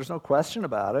all. There's no question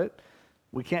about it.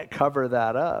 We can't cover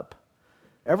that up.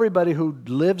 Everybody who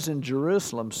lives in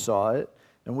Jerusalem saw it,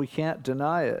 and we can't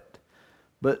deny it.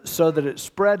 But so that it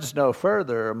spreads no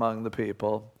further among the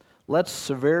people, let's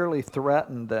severely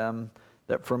threaten them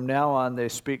that from now on they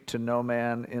speak to no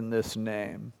man in this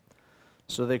name.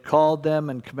 So they called them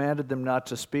and commanded them not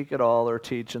to speak at all or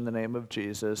teach in the name of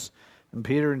Jesus. And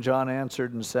Peter and John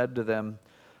answered and said to them,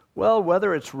 well,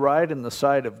 whether it's right in the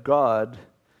sight of God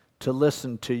to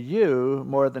listen to you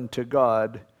more than to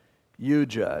God, you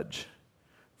judge.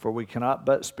 For we cannot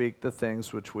but speak the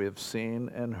things which we have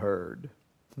seen and heard.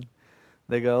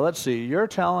 They go, let's see, you're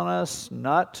telling us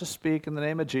not to speak in the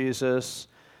name of Jesus,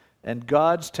 and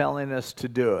God's telling us to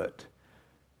do it.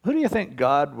 Who do you think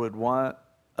God would want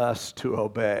us to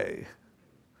obey?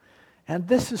 And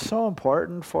this is so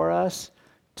important for us,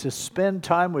 to spend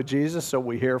time with Jesus so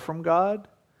we hear from God.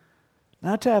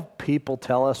 Not to have people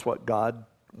tell us what God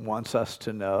wants us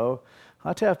to know.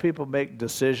 Not to have people make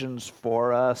decisions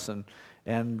for us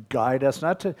and guide us.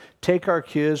 Not to take our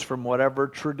cues from whatever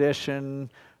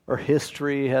tradition or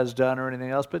history has done or anything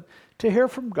else, but to hear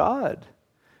from God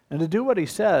and to do what he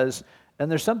says.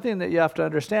 And there's something that you have to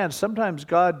understand. Sometimes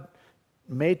God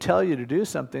may tell you to do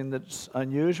something that's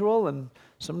unusual, and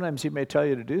sometimes he may tell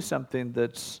you to do something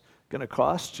that's going to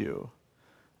cost you.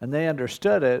 And they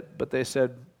understood it, but they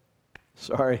said,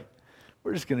 sorry,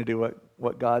 we're just going to do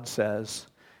what God says.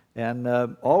 And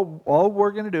all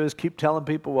we're going to do is keep telling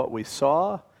people what we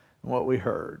saw and what we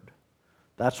heard.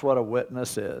 That's what a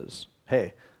witness is.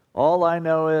 Hey, all I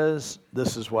know is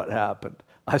this is what happened.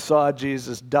 I saw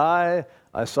Jesus die.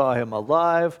 I saw him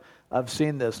alive. I've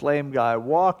seen this lame guy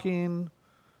walking.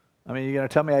 I mean, you're going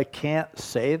to tell me I can't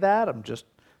say that? I'm just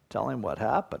telling what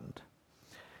happened.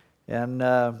 And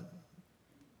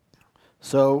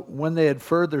so when they had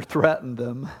further threatened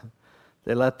them,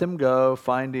 they let them go,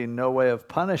 finding no way of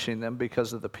punishing them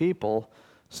because of the people,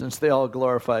 since they all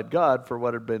glorified God for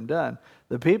what had been done.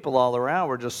 The people all around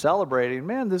were just celebrating,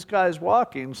 man, this guy's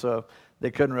walking, so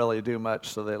they couldn't really do much,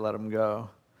 so they let him go.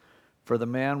 For the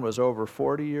man was over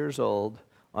 40 years old,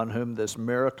 on whom this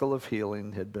miracle of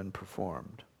healing had been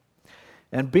performed.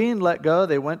 And being let go,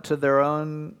 they went to their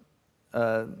own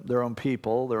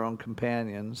people, their own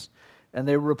companions, and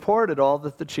they reported all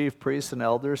that the chief priests and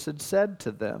elders had said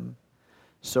to them.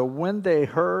 So when they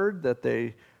heard that,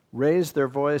 they raised their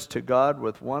voice to God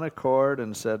with one accord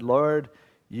and said, Lord,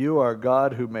 you are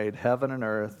God who made heaven and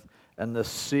earth, and the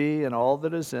sea and all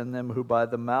that is in them, who by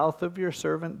the mouth of your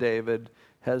servant David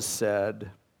has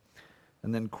said,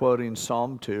 and then quoting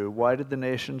Psalm 2, why did the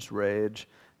nations rage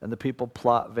and the people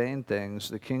plot vain things?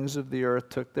 The kings of the earth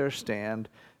took their stand,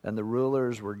 and the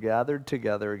rulers were gathered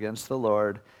together against the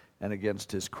Lord and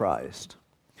against his Christ.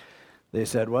 They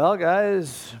said, well,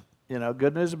 guys,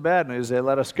 good news and bad news. They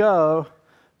let us go,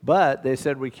 but they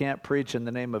said we can't preach in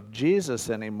the name of Jesus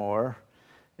anymore,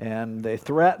 and they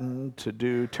threatened to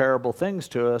do terrible things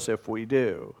to us if we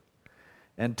do.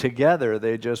 And together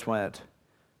they just went,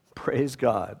 praise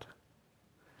God,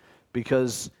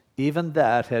 because even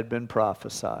that had been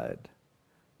prophesied,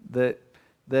 that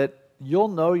you'll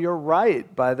know you're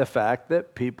right by the fact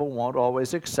that people won't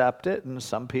always accept it, and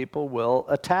some people will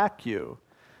attack you.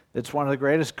 It's one of the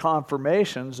greatest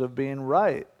confirmations of being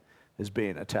right, is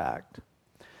being attacked.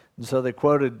 And so they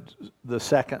quoted the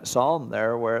second psalm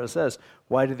there where it says,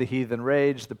 "Why do the heathen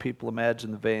rage? The people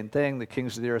imagine the vain thing. The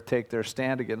kings of the earth take their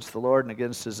stand against the Lord and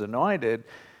against his anointed."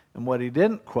 And what he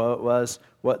didn't quote was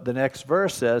what the next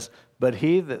verse says, "But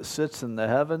he that sits in the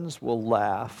heavens will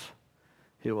laugh.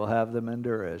 He will have them in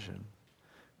derision."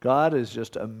 God is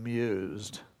just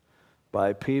amused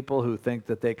by people who think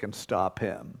that they can stop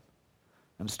him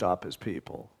and stop his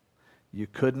people. You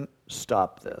couldn't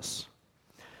stop this.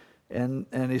 And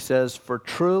he says, "For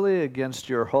truly against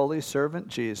your holy servant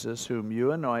Jesus, whom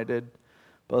you anointed,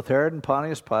 both Herod and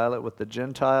Pontius Pilate with the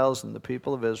Gentiles and the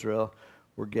people of Israel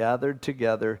were gathered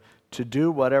together to do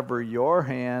whatever your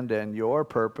hand and your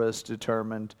purpose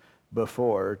determined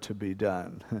before to be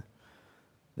done."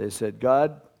 They said,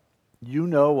 "God, you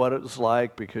know what it was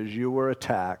like because you were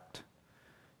attacked.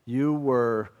 You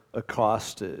were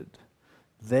accosted.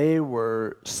 They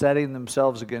were setting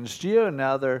themselves against you, and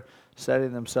now they're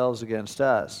setting themselves against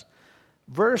us."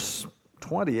 Verse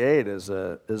 28 is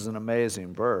an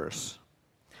amazing verse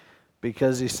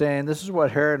because he's saying this is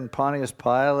what Herod and Pontius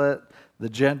Pilate, the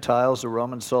Gentiles, the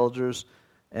Roman soldiers,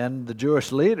 and the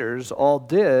Jewish leaders all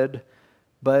did,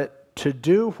 but to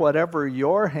do whatever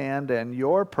your hand and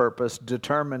your purpose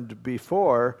determined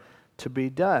before to be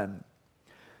done.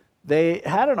 They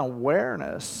had an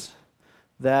awareness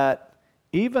that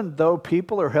even though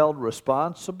people are held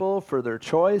responsible for their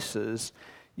choices,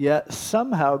 yet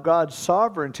somehow God's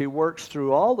sovereignty works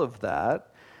through all of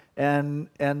that. And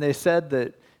they said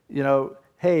that,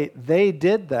 hey, they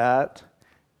did that,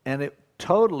 and it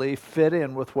totally fit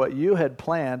in with what you had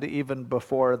planned even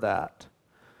before that.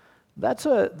 That's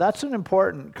an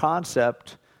important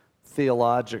concept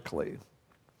theologically.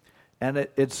 And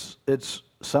it's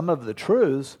some of the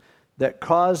truths that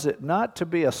cause it not to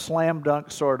be a slam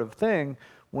dunk sort of thing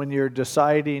when you're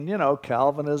deciding,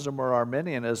 Calvinism or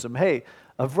Arminianism. Hey,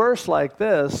 a verse like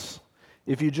this,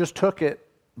 if you just took it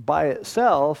by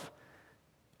itself,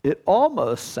 it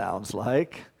almost sounds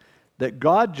like that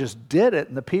God just did it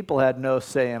and the people had no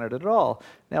say in it at all.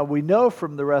 Now, we know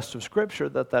from the rest of Scripture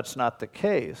that that's not the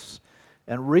case.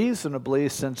 And reasonably,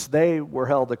 since they were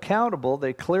held accountable,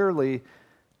 they clearly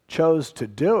chose to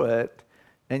do it.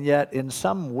 And yet, in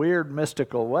some weird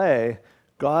mystical way,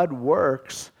 God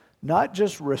works not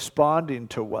just responding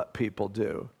to what people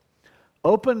do.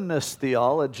 Openness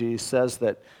theology says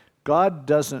that God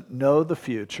doesn't know the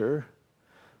future,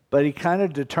 but he kind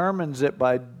of determines it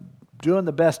by doing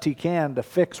the best he can to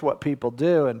fix what people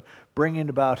do and bringing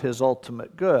about his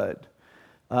ultimate good.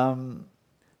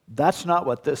 That's not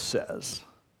what this says.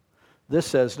 This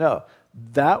says, no,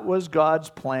 that was God's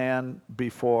plan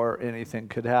before anything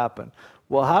could happen.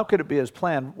 Well, how could it be his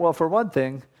plan? Well, for one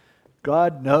thing,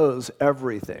 God knows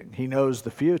everything. He knows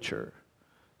the future.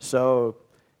 So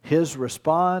his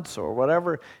response or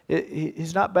whatever,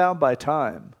 he's not bound by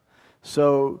time.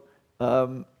 So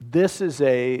this is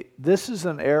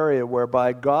an area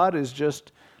whereby God is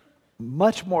just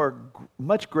much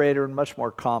greater and much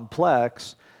more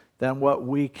complex than what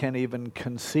we can even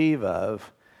conceive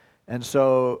of. And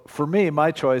so for me,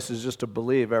 my choice is just to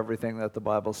believe everything that the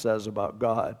Bible says about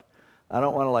God. I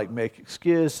don't want to make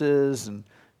excuses and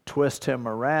twist him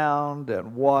around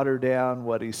and water down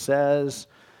what he says.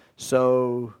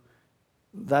 So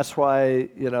that's why,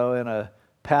 in a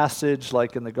passage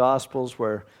like in the Gospels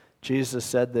where Jesus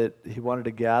said that he wanted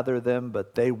to gather them,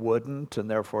 but they wouldn't, and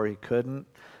therefore he couldn't.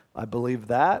 I believe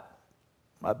that.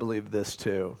 I believe this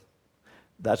too.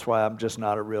 That's why I'm just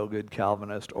not a real good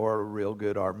Calvinist or a real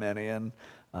good Arminian.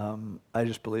 I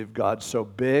just believe God's so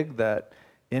big that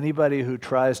anybody who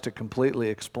tries to completely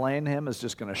explain him is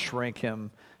just going to shrink him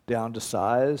down to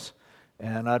size.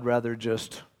 And I'd rather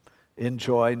just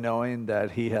enjoy knowing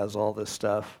that he has all this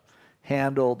stuff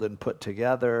handled and put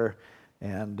together.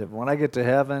 And when I get to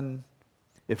heaven,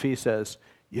 if he says,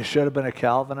 "You should have been a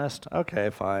Calvinist," okay,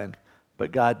 fine.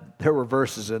 But God, there were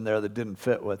verses in there that didn't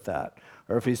fit with that.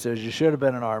 Or if he says, "You should have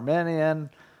been an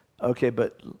Arminian," okay,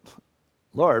 but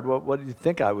Lord, what do you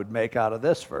think I would make out of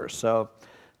this verse? So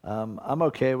I'm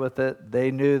okay with it. They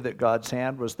knew that God's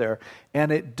hand was there.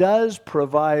 And it does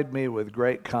provide me with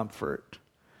great comfort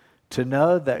to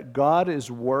know that God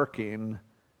is working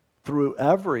through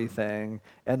everything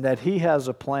and that he has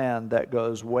a plan that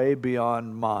goes way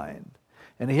beyond mine.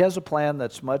 And he has a plan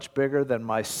that's much bigger than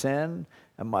my sin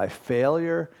and my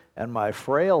failure and my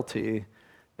frailty,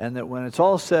 and that when it's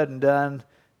all said and done,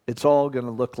 it's all going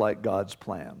to look like God's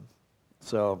plan.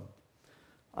 So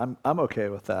I'm okay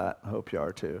with that. I hope you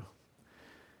are too.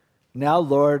 Now,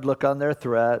 Lord, look on their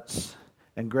threats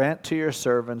and grant to your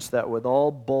servants that with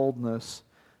all boldness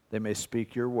they may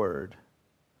speak your word.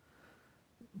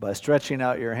 By stretching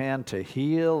out your hand to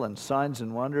heal, and signs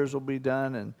and wonders will be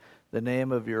done in the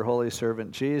name of your holy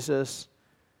servant Jesus.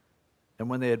 And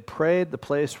when they had prayed, the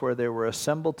place where they were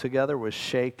assembled together was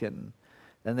shaken,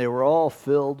 and they were all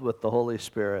filled with the Holy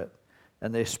Spirit,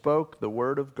 and they spoke the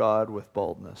word of God with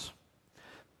boldness.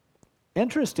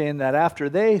 Interesting that after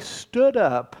they stood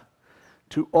up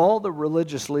to all the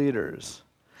religious leaders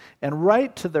and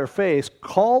right to their face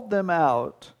called them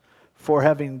out for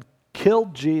having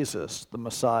killed Jesus, the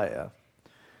Messiah,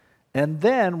 and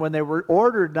then when they were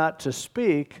ordered not to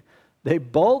speak, they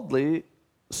boldly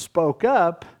spoke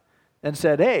up and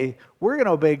said, hey, we're going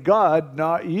to obey God,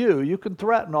 not you. You can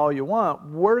threaten all you want.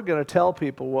 We're going to tell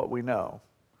people what we know.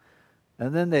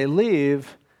 And then they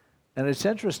leave, and it's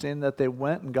interesting that they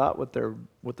went and got with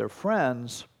their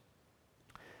friends,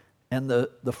 and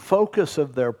the focus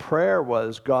of their prayer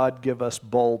was, God, give us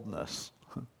boldness.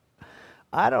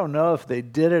 I don't know if they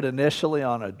did it initially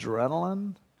on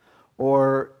adrenaline,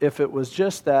 or if it was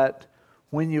just that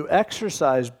when you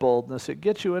exercise boldness, it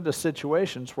gets you into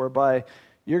situations whereby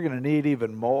you're going to need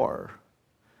even more.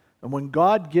 And when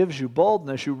God gives you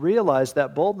boldness, you realize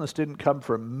that boldness didn't come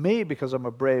from me because I'm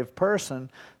a brave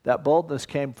person. That boldness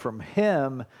came from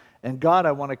Him. And God,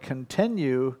 I want to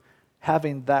continue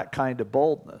having that kind of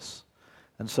boldness.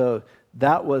 And so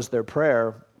that was their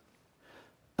prayer.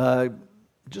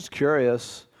 Just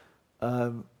curious,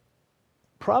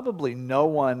 probably no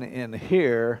one in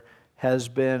here has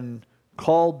been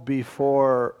called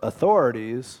before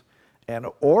authorities and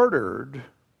ordered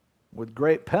with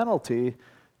great penalty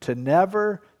to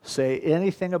never say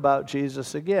anything about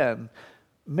Jesus again.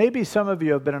 Maybe some of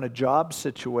you have been in a job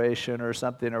situation or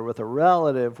something, or with a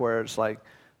relative where it's like,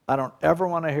 I don't ever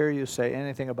want to hear you say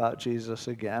anything about Jesus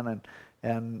again.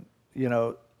 And you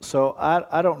know, so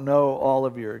I don't know all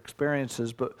of your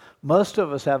experiences, but most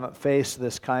of us haven't faced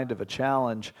this kind of a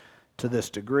challenge to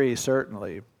this degree,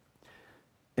 certainly.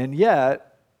 And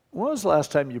yet, when was the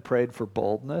last time you prayed for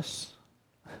boldness?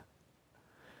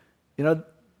 You know,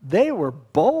 they were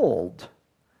bold,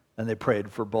 and they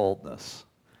prayed for boldness.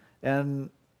 And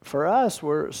for us,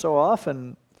 we're so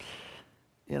often,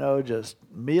 you know, just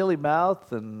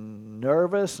mealy-mouthed and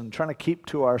nervous and trying to keep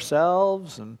to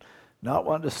ourselves and not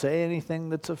wanting to say anything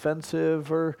that's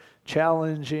offensive or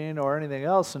challenging or anything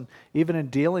else. And even in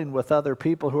dealing with other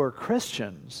people who are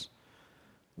Christians,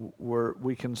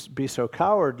 we can be so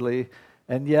cowardly.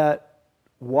 And yet,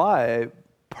 why?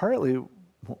 Partly,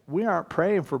 we aren't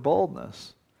praying for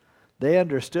boldness. They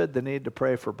understood the need to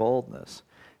pray for boldness.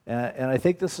 And I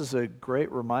think this is a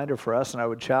great reminder for us, and I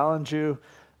would challenge you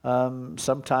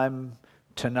sometime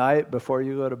tonight before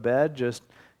you go to bed, just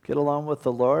get along with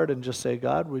the Lord and just say,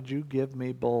 God, would you give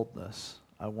me boldness?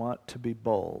 I want to be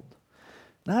bold.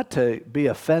 Not to be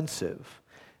offensive.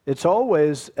 It's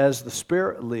always as the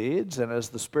Spirit leads and as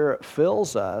the Spirit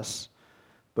fills us,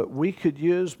 but we could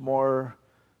use more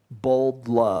bold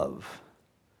love.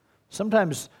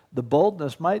 Sometimes the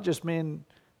boldness might just mean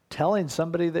telling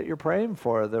somebody that you're praying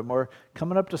for them, or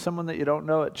coming up to someone that you don't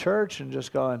know at church and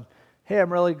just going, hey,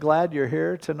 I'm really glad you're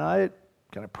here tonight.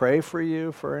 Can I pray for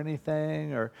you for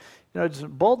anything? Or, you know,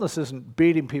 boldness isn't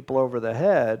beating people over the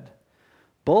head.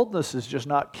 Boldness is just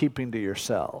not keeping to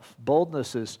yourself.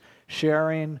 Boldness is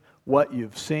sharing what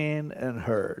you've seen and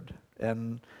heard.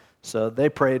 And so they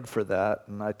prayed for that,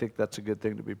 and I think that's a good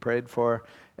thing to be prayed for.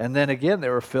 And then again, they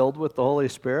were filled with the Holy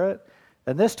Spirit.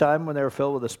 And this time, when they were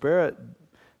filled with the Spirit,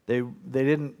 they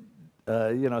didn't,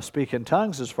 speak in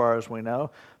tongues as far as we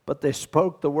know, but they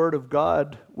spoke the word of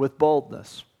God with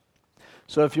boldness.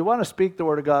 So if you want to speak the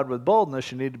word of God with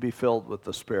boldness, you need to be filled with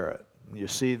the Spirit. You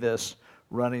see this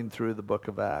running through the book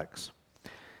of Acts.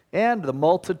 And the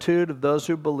multitude of those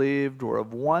who believed were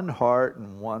of one heart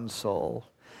and one soul.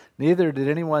 Neither did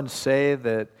anyone say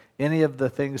that any of the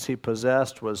things he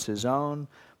possessed was his own,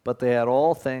 but they had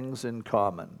all things in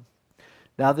common.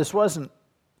 Now, this wasn't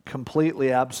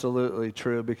completely, absolutely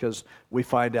true, because we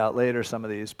find out later some of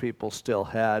these people still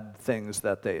had things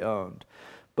that they owned.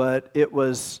 But it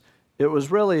was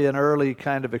really an early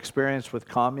kind of experience with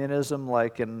communism,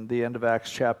 like in the end of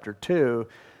Acts chapter 2.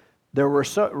 There were,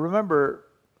 remember,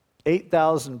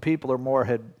 8,000 people or more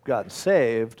had gotten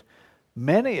saved.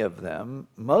 Many of them,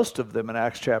 most of them in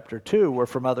Acts chapter 2, were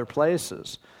from other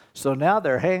places. So now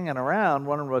they're hanging around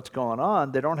wondering what's going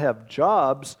on. They don't have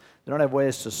jobs. They don't have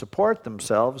ways to support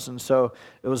themselves. And so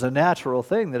it was a natural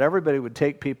thing that everybody would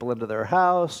take people into their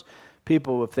house.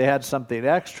 People, if they had something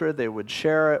extra, they would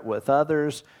share it with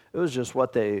others. It was just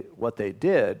what they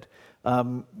did.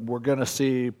 We're going to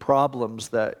see problems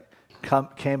that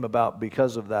came about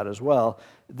because of that as well.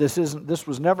 This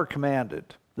was never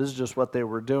commanded. This is just what they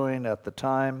were doing at the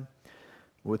time.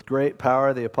 With great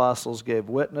power, the apostles gave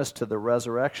witness to the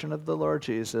resurrection of the Lord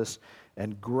Jesus,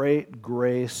 and great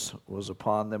grace was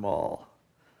upon them all.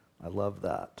 I love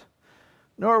that.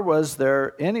 Nor was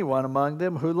there anyone among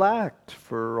them who lacked,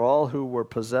 for all who were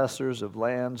possessors of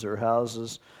lands or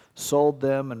houses sold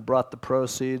them and brought the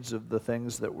proceeds of the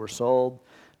things that were sold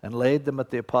and laid them at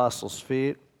the apostles'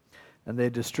 feet, and they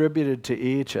distributed to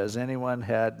each as anyone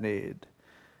had need.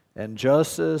 And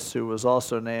Joseph, who was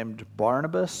also named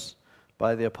Barnabas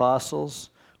by the apostles,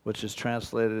 which is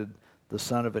translated the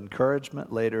son of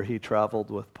encouragement. Later he traveled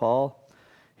with Paul.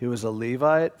 He was a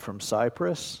Levite from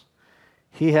Cyprus.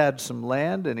 He had some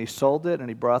land and he sold it and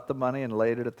he brought the money and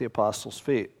laid it at the apostles'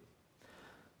 feet.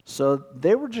 So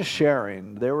they were just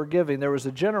sharing. They were giving. There was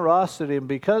a generosity, and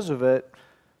because of it,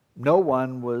 no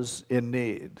one was in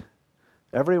need.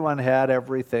 Everyone had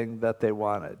everything that they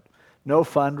wanted. No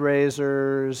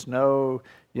fundraisers, no,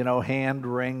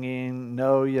 hand-wringing,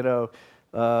 no,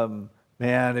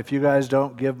 man, if you guys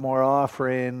don't give more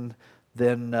offering,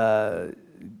 then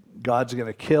God's going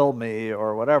to kill me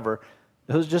or whatever.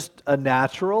 It was just a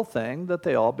natural thing that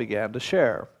they all began to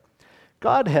share.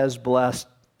 God has blessed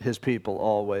his people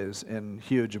always in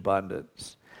huge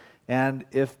abundance. And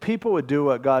if people would do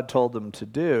what God told them to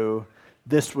do,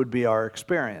 this would be our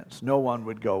experience. No one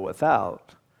would go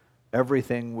without.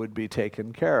 Everything would be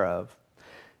taken care of.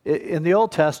 In the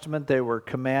Old Testament, they were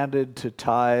commanded to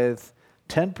tithe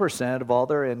 10% of all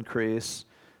their increase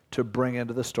to bring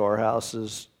into the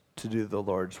storehouses to do the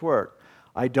Lord's work.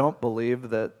 I don't believe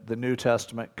that the New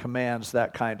Testament commands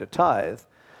that kind of tithe,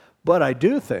 but I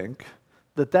do think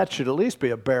that should at least be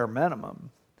a bare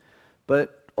minimum.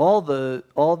 But all the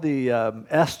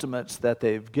estimates that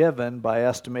they've given by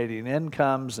estimating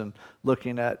incomes and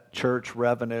looking at church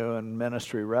revenue and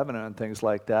ministry revenue and things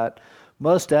like that,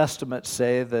 most estimates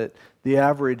say that the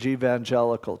average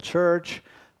evangelical church,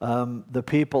 the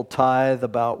people tithe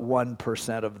about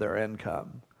 1% of their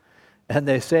income. And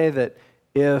they say that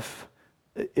if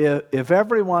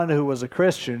everyone who was a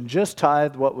Christian just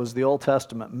tithed what was the Old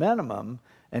Testament minimum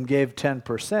and gave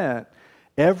 10%,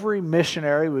 every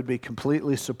missionary would be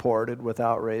completely supported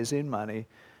without raising money.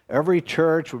 Every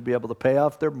church would be able to pay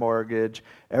off their mortgage.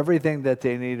 Everything that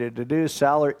they needed to do,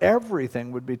 salary,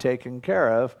 everything would be taken care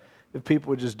of if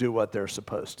people would just do what they're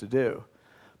supposed to do.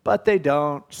 But they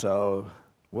don't, so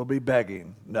we'll be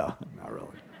begging. No, not really.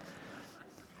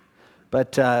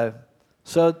 But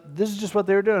so this is just what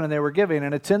they were doing, and they were giving,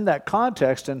 and it's in that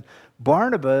context. And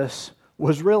Barnabas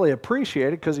was really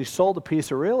appreciated because he sold a piece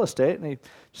of real estate, and he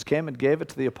just came and gave it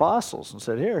to the apostles and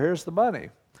said, here's the money.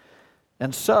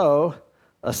 And so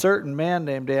a certain man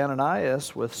named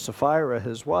Ananias with Sapphira,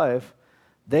 his wife,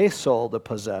 they sold a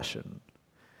possession.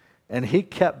 And he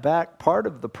kept back part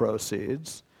of the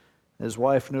proceeds. His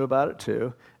wife knew about it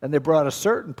too. And they brought a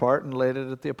certain part and laid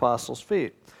it at the apostles'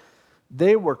 feet.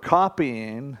 They were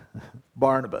copying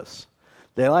Barnabas.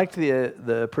 They liked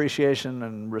the appreciation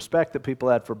and respect that people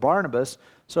had for Barnabas,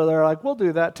 so they're like, we'll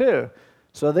do that too.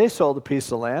 So they sold a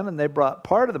piece of land, and they brought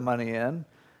part of the money in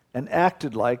and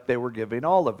acted like they were giving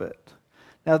all of it.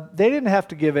 Now, they didn't have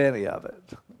to give any of it.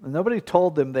 Nobody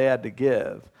told them they had to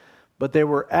give, but they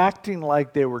were acting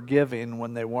like they were giving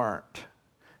when they weren't.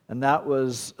 And that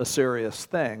was a serious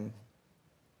thing.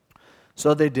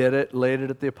 So they did it, laid it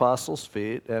at the apostles'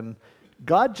 feet, and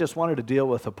God just wanted to deal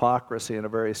with hypocrisy in a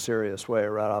very serious way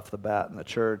right off the bat in the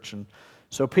church. And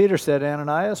so Peter said,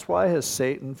 Ananias, why has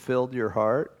Satan filled your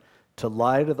heart to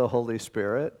lie to the Holy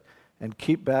Spirit and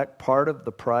keep back part of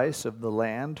the price of the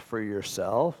land for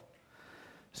yourself?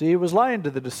 See, he was lying to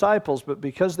the disciples, but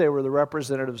because they were the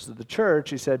representatives of the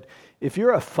church, he said, if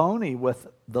you're a phony with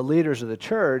the leaders of the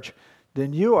church,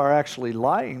 then you are actually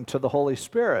lying to the Holy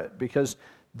Spirit, because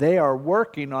they are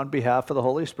working on behalf of the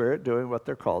Holy Spirit, doing what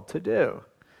they're called to do.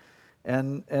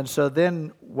 And so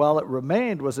then, while it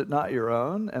remained, was it not your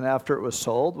own? And after it was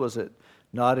sold, was it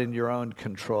not in your own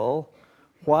control?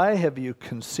 Why have you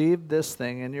conceived this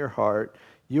thing in your heart?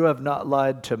 You have not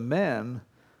lied to men,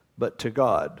 but to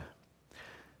God.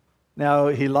 Now,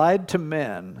 he lied to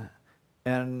men,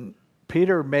 and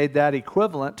Peter made that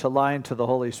equivalent to lying to the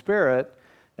Holy Spirit,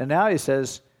 and now he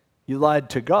says, you lied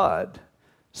to God.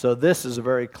 So this is a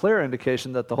very clear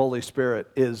indication that the Holy Spirit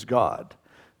is God,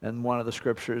 and one of the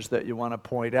scriptures that you want to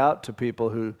point out to people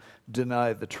who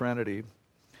deny the Trinity.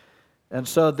 And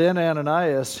so then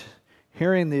Ananias,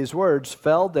 hearing these words,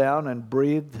 fell down and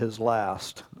breathed his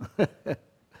last.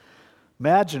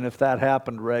 Imagine if that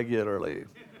happened regularly.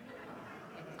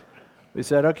 We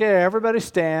said, okay, everybody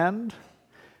stand,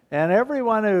 and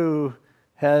everyone who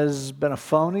has been a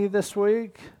phony this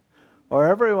week, or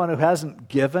everyone who hasn't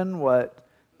given what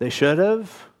they should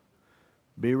have,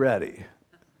 be ready,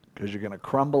 because you're going to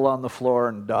crumble on the floor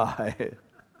and die.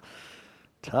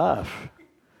 Tough.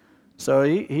 So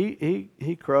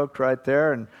he croaked right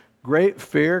there, and great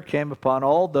fear came upon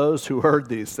all those who heard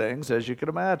these things, as you can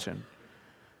imagine.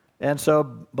 And so a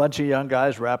bunch of young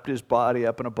guys wrapped his body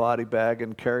up in a body bag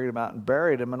and carried him out and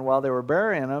buried him. And while they were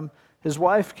burying him, his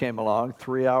wife came along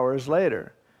 3 hours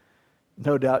later.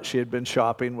 No doubt she had been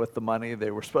shopping with the money they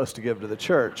were supposed to give to the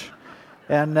church.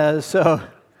 And so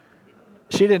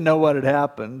she didn't know what had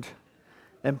happened.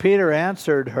 And Peter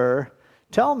answered her,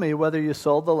 "Tell me whether you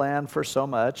sold the land for so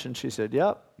much." And she said,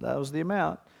 "Yep, that was the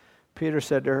amount." Peter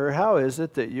said to her, "How is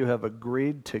it that you have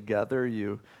agreed together,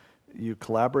 you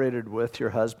collaborated with your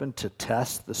husband to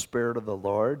test the Spirit of the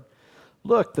Lord?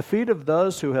 Look, the feet of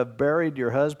those who have buried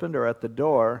your husband are at the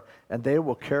door, and they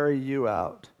will carry you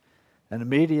out." And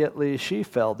immediately she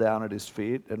fell down at his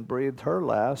feet and breathed her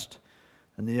last.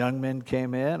 And the young men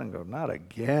came in and go, "Not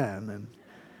again," and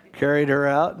carried her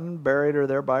out and buried her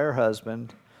there by her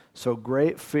husband. So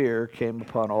great fear came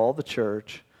upon all the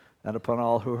church and upon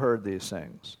all who heard these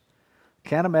things.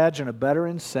 Can't imagine a better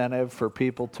incentive for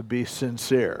people to be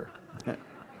sincere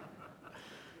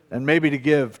and maybe to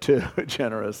give too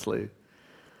generously.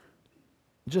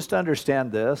 Just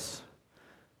understand this.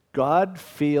 God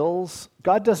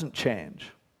doesn't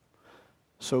change.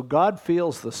 So God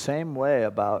feels the same way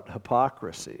about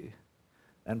hypocrisy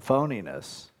and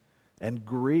phoniness and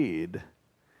greed.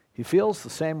 He feels the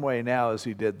same way now as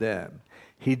he did then.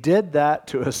 He did that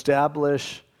to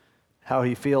establish how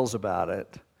he feels about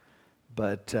it,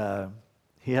 but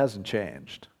he hasn't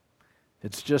changed.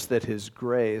 It's just that his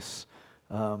grace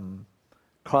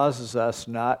causes us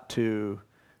not to,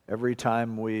 every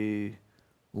time we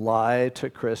lie to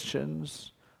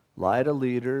Christians, lie to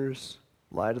leaders,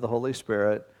 lie to the Holy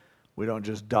Spirit, we don't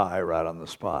just die right on the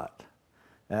spot.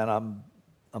 And I'm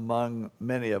among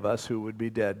many of us who would be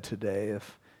dead today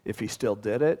if he still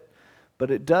did it.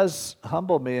 But it does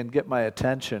humble me and get my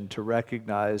attention to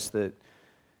recognize that,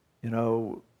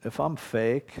 if I'm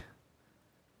fake,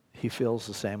 he feels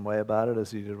the same way about it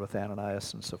as he did with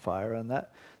Ananias and Sapphira, and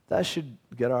that should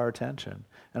get our attention.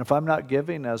 And if I'm not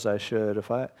giving as I should, if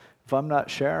I'm not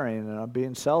sharing and I'm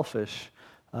being selfish,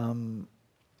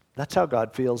 that's how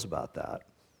God feels about that.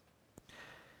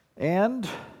 And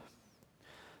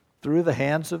through the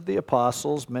hands of the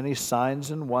apostles, many signs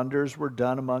and wonders were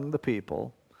done among the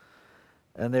people,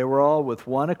 and they were all with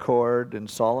one accord in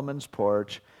Solomon's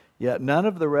porch, yet none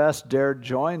of the rest dared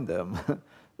join them.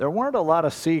 There weren't a lot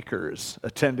of seekers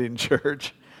attending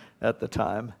church at the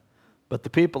time, but the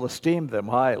people esteemed them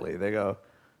highly. They go,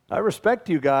 "I respect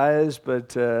you guys,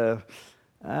 but I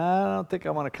don't think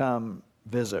I want to come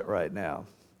visit right now."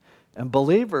 And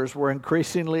believers were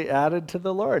increasingly added to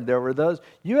the Lord. There were those,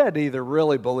 you had to either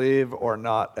really believe or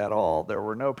not at all. There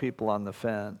were no people on the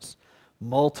fence.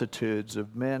 Multitudes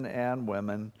of men and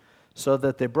women, so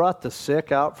that they brought the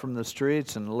sick out from the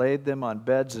streets and laid them on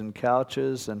beds and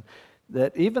couches, and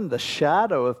that even the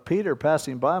shadow of Peter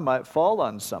passing by might fall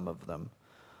on some of them.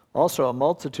 Also a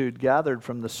multitude gathered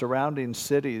from the surrounding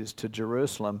cities to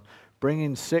Jerusalem,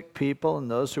 bringing sick people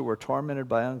and those who were tormented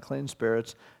by unclean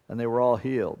spirits, and they were all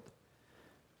healed.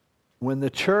 When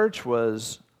the church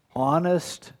was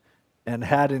honest and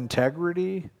had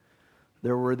integrity,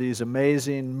 there were these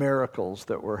amazing miracles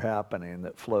that were happening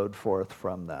that flowed forth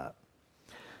from that.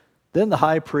 Then the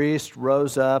high priest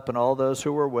rose up and all those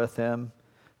who were with him,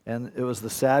 and it was the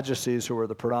Sadducees who were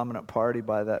the predominant party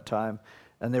by that time,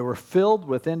 and they were filled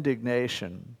with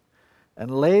indignation and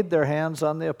laid their hands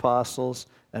on the apostles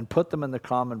and put them in the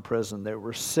common prison. They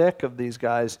were sick of these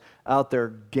guys out there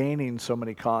gaining so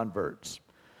many converts.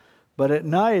 But at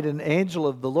night, an angel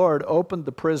of the Lord opened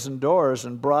the prison doors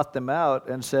and brought them out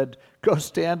and said, "Go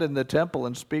stand in the temple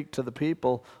and speak to the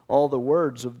people all the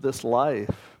words of this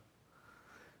life."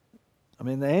 I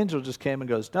mean, the angel just came and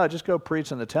goes, "No, just go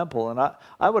preach in the temple." And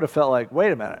I would have felt like,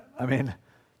 wait a minute. I mean,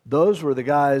 those were the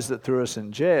guys that threw us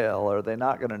in jail. Are they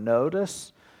not going to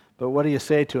notice? But what do you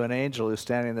say to an angel who's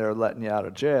standing there letting you out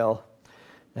of jail?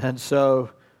 And so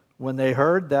when they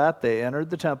heard that, they entered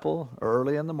the temple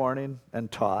early in the morning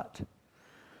and taught.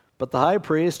 But the high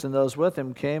priest and those with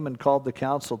him came and called the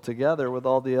council together with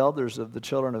all the elders of the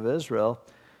children of Israel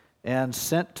and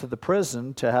sent to the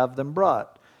prison to have them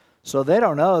brought. So they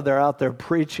don't know they're out there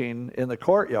preaching in the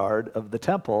courtyard of the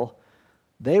temple.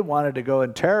 They wanted to go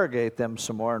interrogate them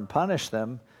some more and punish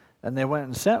them, and they went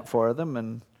and sent for them,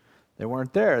 and they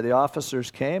weren't there. The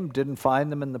officers came, didn't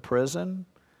find them in the prison.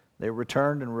 They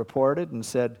returned and reported and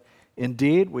said,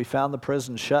 "Indeed, we found the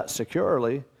prison shut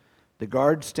securely, the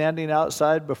guards standing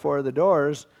outside before the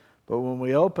doors, but when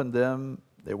we opened them,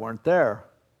 they weren't there.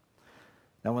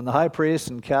 Now when the high priest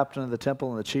and captain of the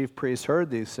temple and the chief priests heard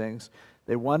these things,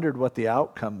 they wondered what the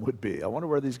outcome would be. I wonder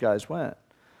where these guys went.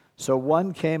 So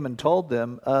one came and told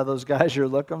them, those guys you're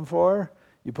looking for,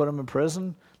 you put them in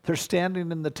prison? They're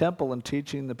standing in the temple and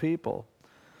teaching the people.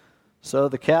 So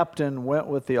the captain went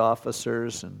with the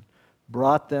officers and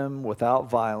brought them without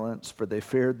violence, for they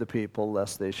feared the people,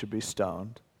 lest they should be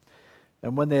stoned.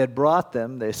 And when they had brought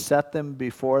them, they set them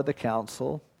before the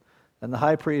council. And the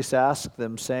high priest asked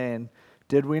them, saying,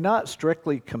 "Did we not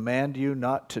strictly command you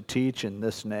not to teach in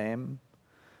this name?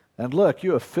 And look,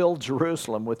 you have filled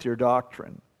Jerusalem with your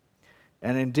doctrine.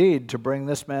 And indeed, to bring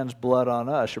this man's blood on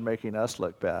us, you're making us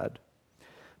look bad."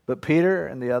 But Peter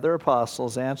and the other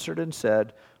apostles answered and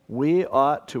said, "We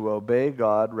ought to obey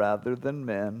God rather than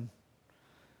men."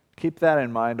 Keep that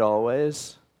in mind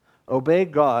always. Obey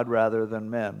God rather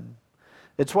than men.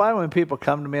 It's why when people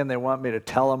come to me and they want me to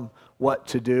tell them what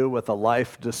to do with a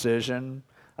life decision,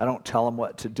 I don't tell them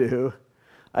what to do.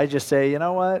 I just say, you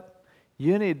know what?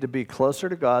 You need to be closer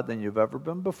to God than you've ever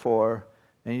been before,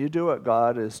 and you do what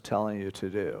God is telling you to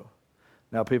do.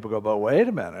 Now people go, but wait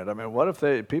a minute. I mean, what if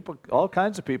all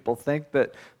kinds of people think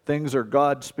that things are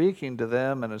God speaking to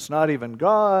them and it's not even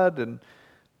God? And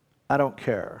I don't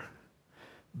care.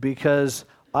 Because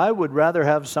I would rather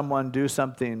have someone do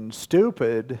something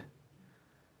stupid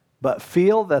but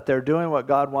feel that they're doing what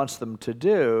God wants them to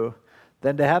do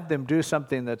than to have them do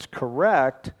something that's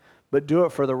correct but do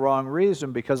it for the wrong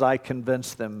reason because I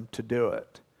convinced them to do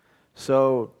it.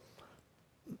 So,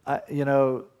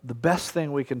 the best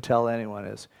thing we can tell anyone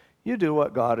is, you do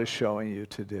what God is showing you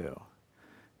to do.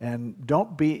 And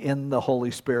don't be in the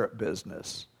Holy Spirit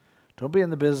business. Don't be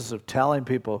in the business of telling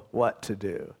people what to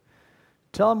do.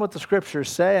 Tell them what the Scriptures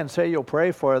say and say you'll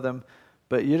pray for them,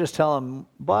 but you just tell them,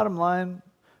 bottom line,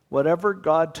 whatever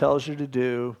God tells you to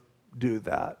do, do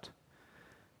that.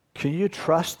 Can you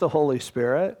trust the Holy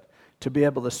Spirit to be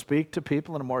able to speak to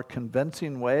people in a more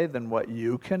convincing way than what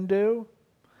you can do?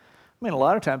 I mean, a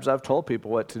lot of times I've told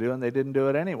people what to do and they didn't do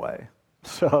it anyway.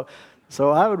 So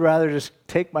I would rather just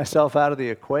take myself out of the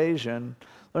equation.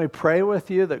 Let me pray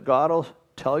with you that God will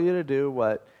tell you to do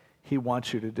what He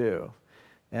wants you to do.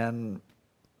 And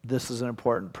this is an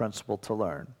important principle to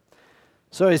learn.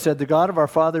 So he said, "The God of our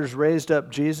fathers raised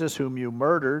up Jesus, whom you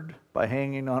murdered by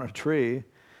hanging on a tree.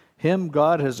 Him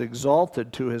God has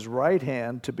exalted to His right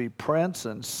hand to be Prince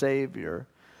and Savior,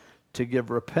 to give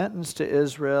repentance to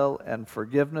Israel and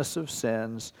forgiveness of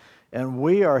sins. And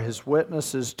we are His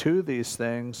witnesses to these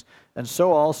things, and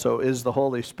so also is the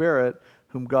Holy Spirit,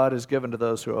 whom God has given to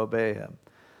those who obey Him."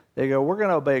 They go, we're going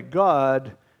to obey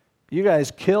God. You guys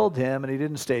killed Him, and He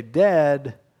didn't stay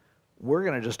dead. We're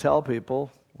going to just tell people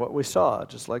what we saw,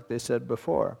 just like they said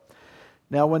before.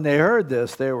 Now, when they heard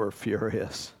this, they were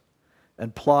furious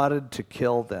and plotted to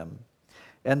kill them.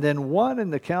 And then one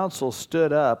in the council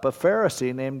stood up, a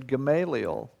Pharisee named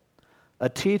Gamaliel, a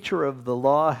teacher of the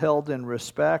law held in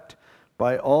respect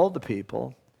by all the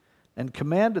people, and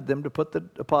commanded them to put the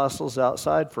apostles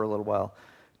outside for a little while.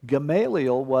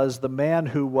 Gamaliel was the man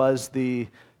who was the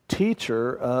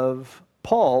teacher of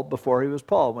Paul before he was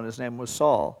Paul, when his name was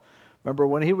Saul. Remember,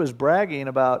 when he was bragging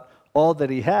about all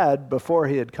that he had before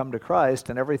he had come to Christ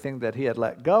and everything that he had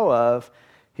let go of,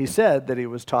 he said that he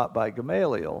was taught by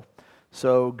Gamaliel.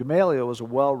 So Gamaliel was a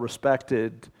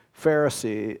well-respected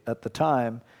Pharisee at the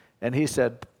time, and he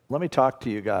said, "Let me talk to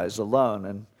you guys alone."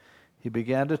 And he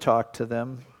began to talk to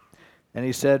them, and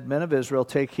he said, "Men of Israel,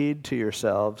 take heed to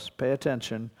yourselves, pay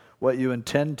attention, what you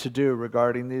intend to do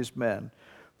regarding these men.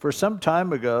 For some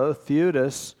time ago,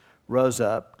 Theudas rose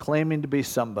up, claiming to be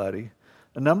somebody.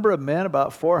 A number of men,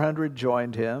 about 400,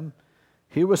 joined him.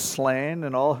 He was slain,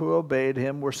 and all who obeyed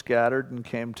him were scattered and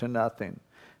came to nothing.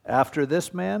 After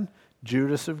this man,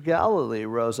 Judas of Galilee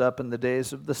rose up in the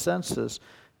days of the census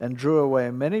and drew away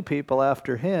many people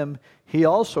after him. He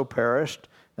also perished,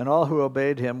 and all who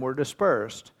obeyed him were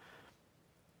dispersed."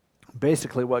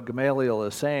 Basically, what Gamaliel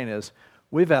is saying is,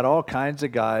 we've had all kinds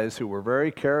of guys who were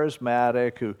very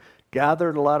charismatic, who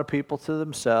gathered a lot of people to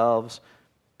themselves.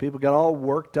 People got all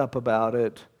worked up about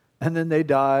it, and then they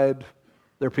died.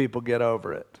 Their people get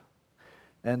over it.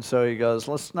 And so he goes,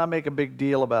 let's not make a big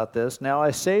deal about this. Now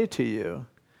I say to you,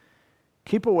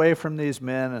 keep away from these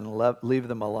men and leave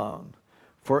them alone.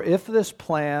 For if this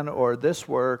plan or this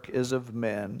work is of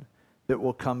men, it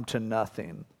will come to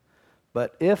nothing.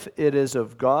 But if it is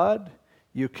of God,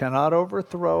 you cannot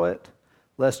overthrow it,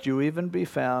 lest you even be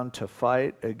found to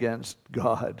fight against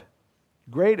God.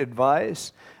 Great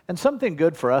advice, and something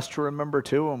good for us to remember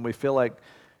too when we feel like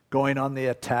going on the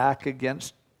attack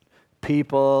against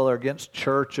people or against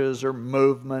churches or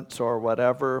movements or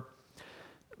whatever.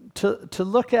 To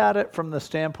look at it from the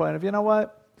standpoint of, you know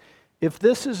what? If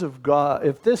this is of God,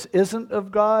 if this isn't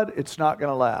of God, it's not going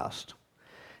to last.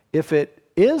 If it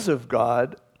is of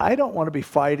God, I don't want to be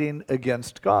fighting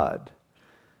against God.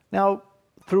 Now,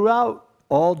 throughout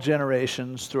all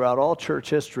generations, throughout all church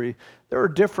history, there are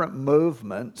different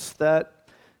movements that,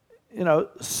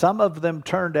 some of them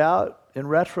turned out in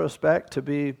retrospect to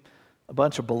be a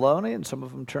bunch of baloney, and some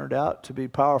of them turned out to be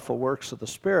powerful works of the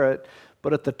Spirit.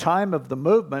 But at the time of the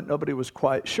movement, nobody was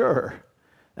quite sure,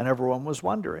 and everyone was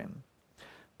wondering.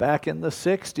 Back in the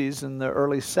 60s and the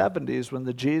early 70s, when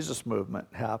the Jesus movement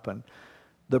happened,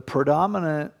 the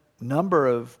predominant number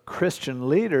of Christian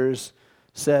leaders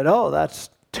said, oh, that's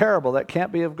terrible. That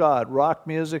can't be of God. Rock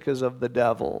music is of the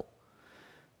devil.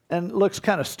 And it looks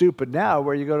kind of stupid now,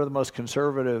 where you go to the most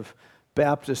conservative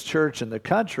Baptist church in the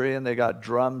country and they got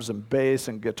drums and bass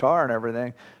and guitar and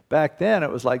everything. Back then,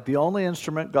 it was like the only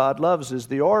instrument God loves is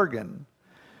the organ.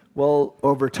 Well,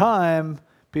 over time,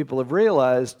 people have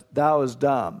realized that was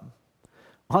dumb.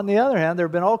 On the other hand, there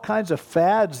have been all kinds of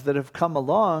fads that have come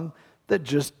along that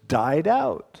just died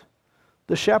out.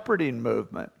 The shepherding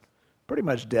movement, pretty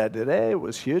much dead today. It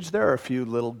was huge. There are a few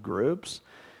little groups.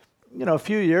 A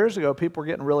few years ago, people were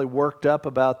getting really worked up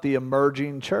about the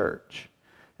emerging church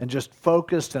and just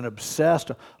focused and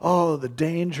obsessed on, the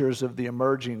dangers of the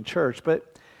emerging church.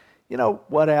 But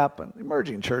what happened? The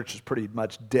emerging church is pretty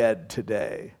much dead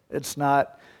today. It's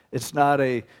not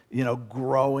a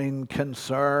growing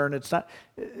concern. It's not,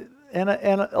 and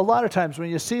a lot of times when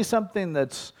you see something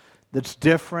that's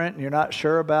different and you're not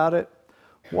sure about it,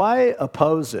 why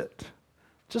oppose it?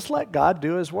 Just let God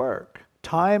do His work.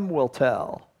 Time will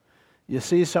tell. You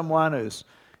see someone who's,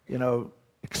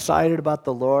 excited about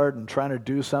the Lord and trying to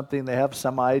do something. They have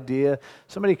some idea.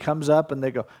 Somebody comes up and they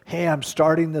go, hey, I'm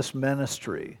starting this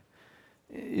ministry.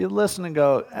 You listen and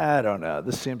go, I don't know.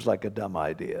 This seems like a dumb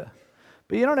idea.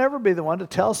 But you don't ever be the one to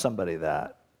tell somebody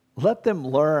that. Let them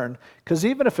learn, because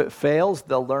even if it fails,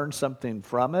 they'll learn something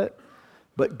from it.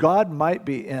 But God might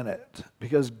be in it,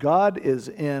 because God is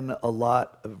in a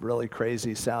lot of really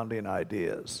crazy sounding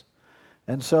ideas.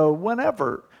 And so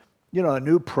whenever, a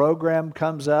new program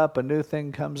comes up, a new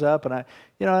thing comes up, and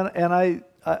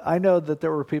I know that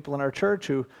there were people in our church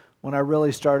who, when I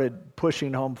really started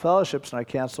pushing home fellowships and I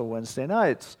canceled Wednesday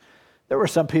nights, there were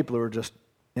some people who were just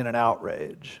in an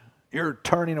outrage. You're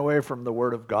turning away from the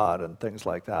Word of God and things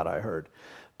like that, I heard.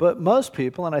 But most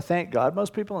people, and I thank God,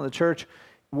 most people in the church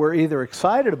were either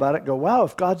excited about it and go, wow,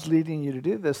 if God's leading you to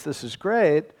do this, this is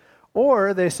great.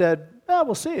 Or they said,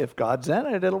 we'll see. If God's in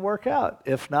it, it'll work out.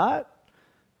 If not,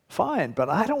 fine. But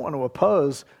I don't want to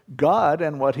oppose God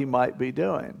and what He might be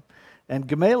doing. And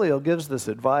Gamaliel gives this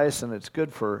advice, and it's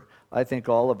good for, I think,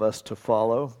 all of us to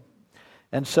follow.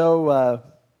 And so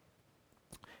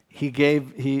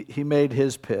he made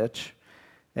his pitch,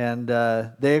 and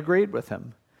they agreed with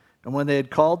him. And when they had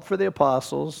called for the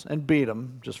apostles and beat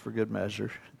them, just for good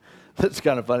measure, that's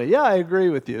kind of funny. Yeah, I agree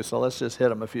with you, so let's just hit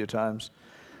them a few times.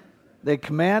 They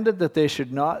commanded that they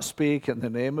should not speak in the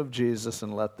name of Jesus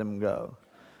and let them go.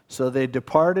 So they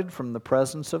departed from the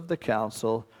presence of the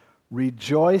council,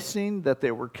 rejoicing that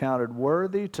they were counted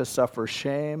worthy to suffer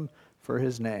shame for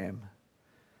His name.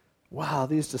 Wow,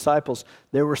 these disciples,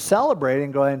 they were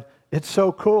celebrating, going, it's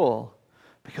so cool,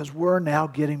 because we're now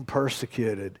getting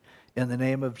persecuted in the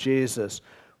name of Jesus.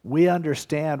 We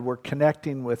understand we're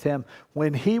connecting with Him.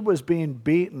 When He was being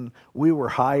beaten, we were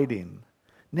hiding.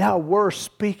 Now we're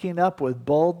speaking up with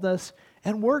boldness,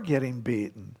 and we're getting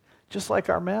beaten, just like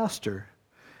our Master.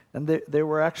 And they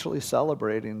were actually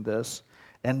celebrating this.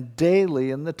 And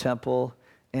daily in the temple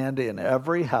and in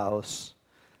every house,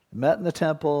 met in the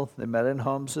temple, they met in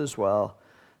homes as well,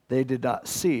 they did not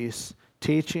cease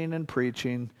teaching and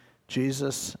preaching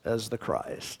Jesus as the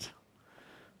Christ.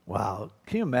 Wow.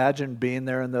 Can you imagine being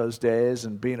there in those days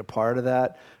and being a part of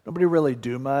that? Nobody really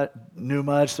knew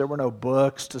much. There were no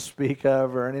books to speak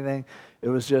of or anything. It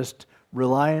was just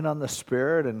relying on the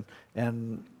Spirit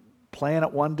and playing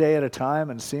it one day at a time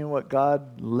and seeing what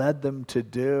God led them to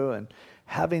do, and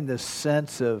having this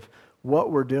sense of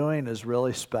what we're doing is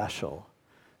really special.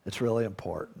 It's really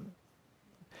important.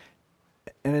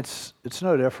 And it's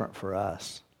no different for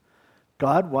us.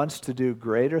 God wants to do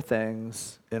greater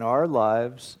things in our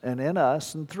lives and in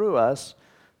us and through us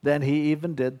than He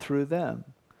even did through them,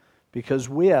 because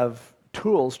we have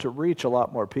tools to reach a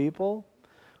lot more people.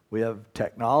 We have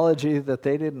technology that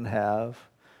they didn't have.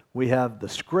 We have the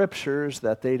scriptures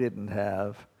that they didn't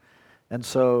have. And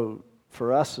so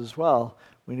for us as well,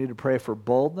 we need to pray for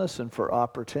boldness and for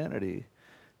opportunity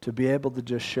to be able to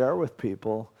just share with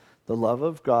people the love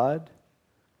of God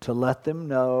to let them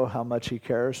know how much he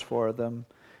cares for them,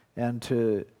 and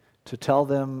to tell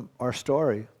them our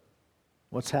story,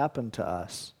 what's happened to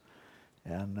us.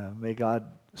 And may God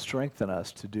strengthen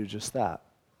us to do just that.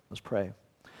 Let's pray.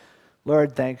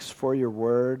 Lord, thanks for your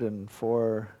word and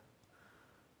for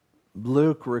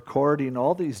Luke recording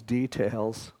all these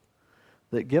details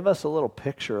that give us a little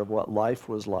picture of what life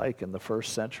was like in the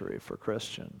first century for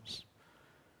Christians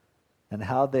and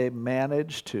how they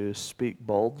managed to speak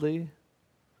boldly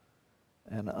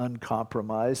and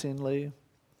uncompromisingly,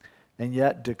 and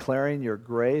yet declaring your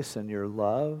grace and your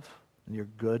love and your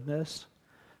goodness,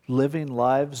 living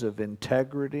lives of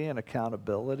integrity and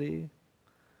accountability,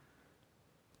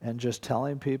 and just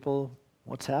telling people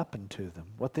what's happened to them,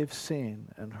 what they've seen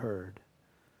and heard.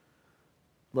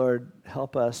 Lord,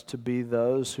 help us to be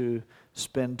those who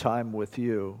spend time with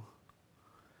you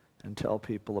and tell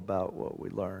people about what we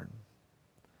learn.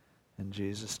 In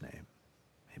Jesus' name,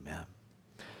 amen.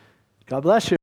 God bless you.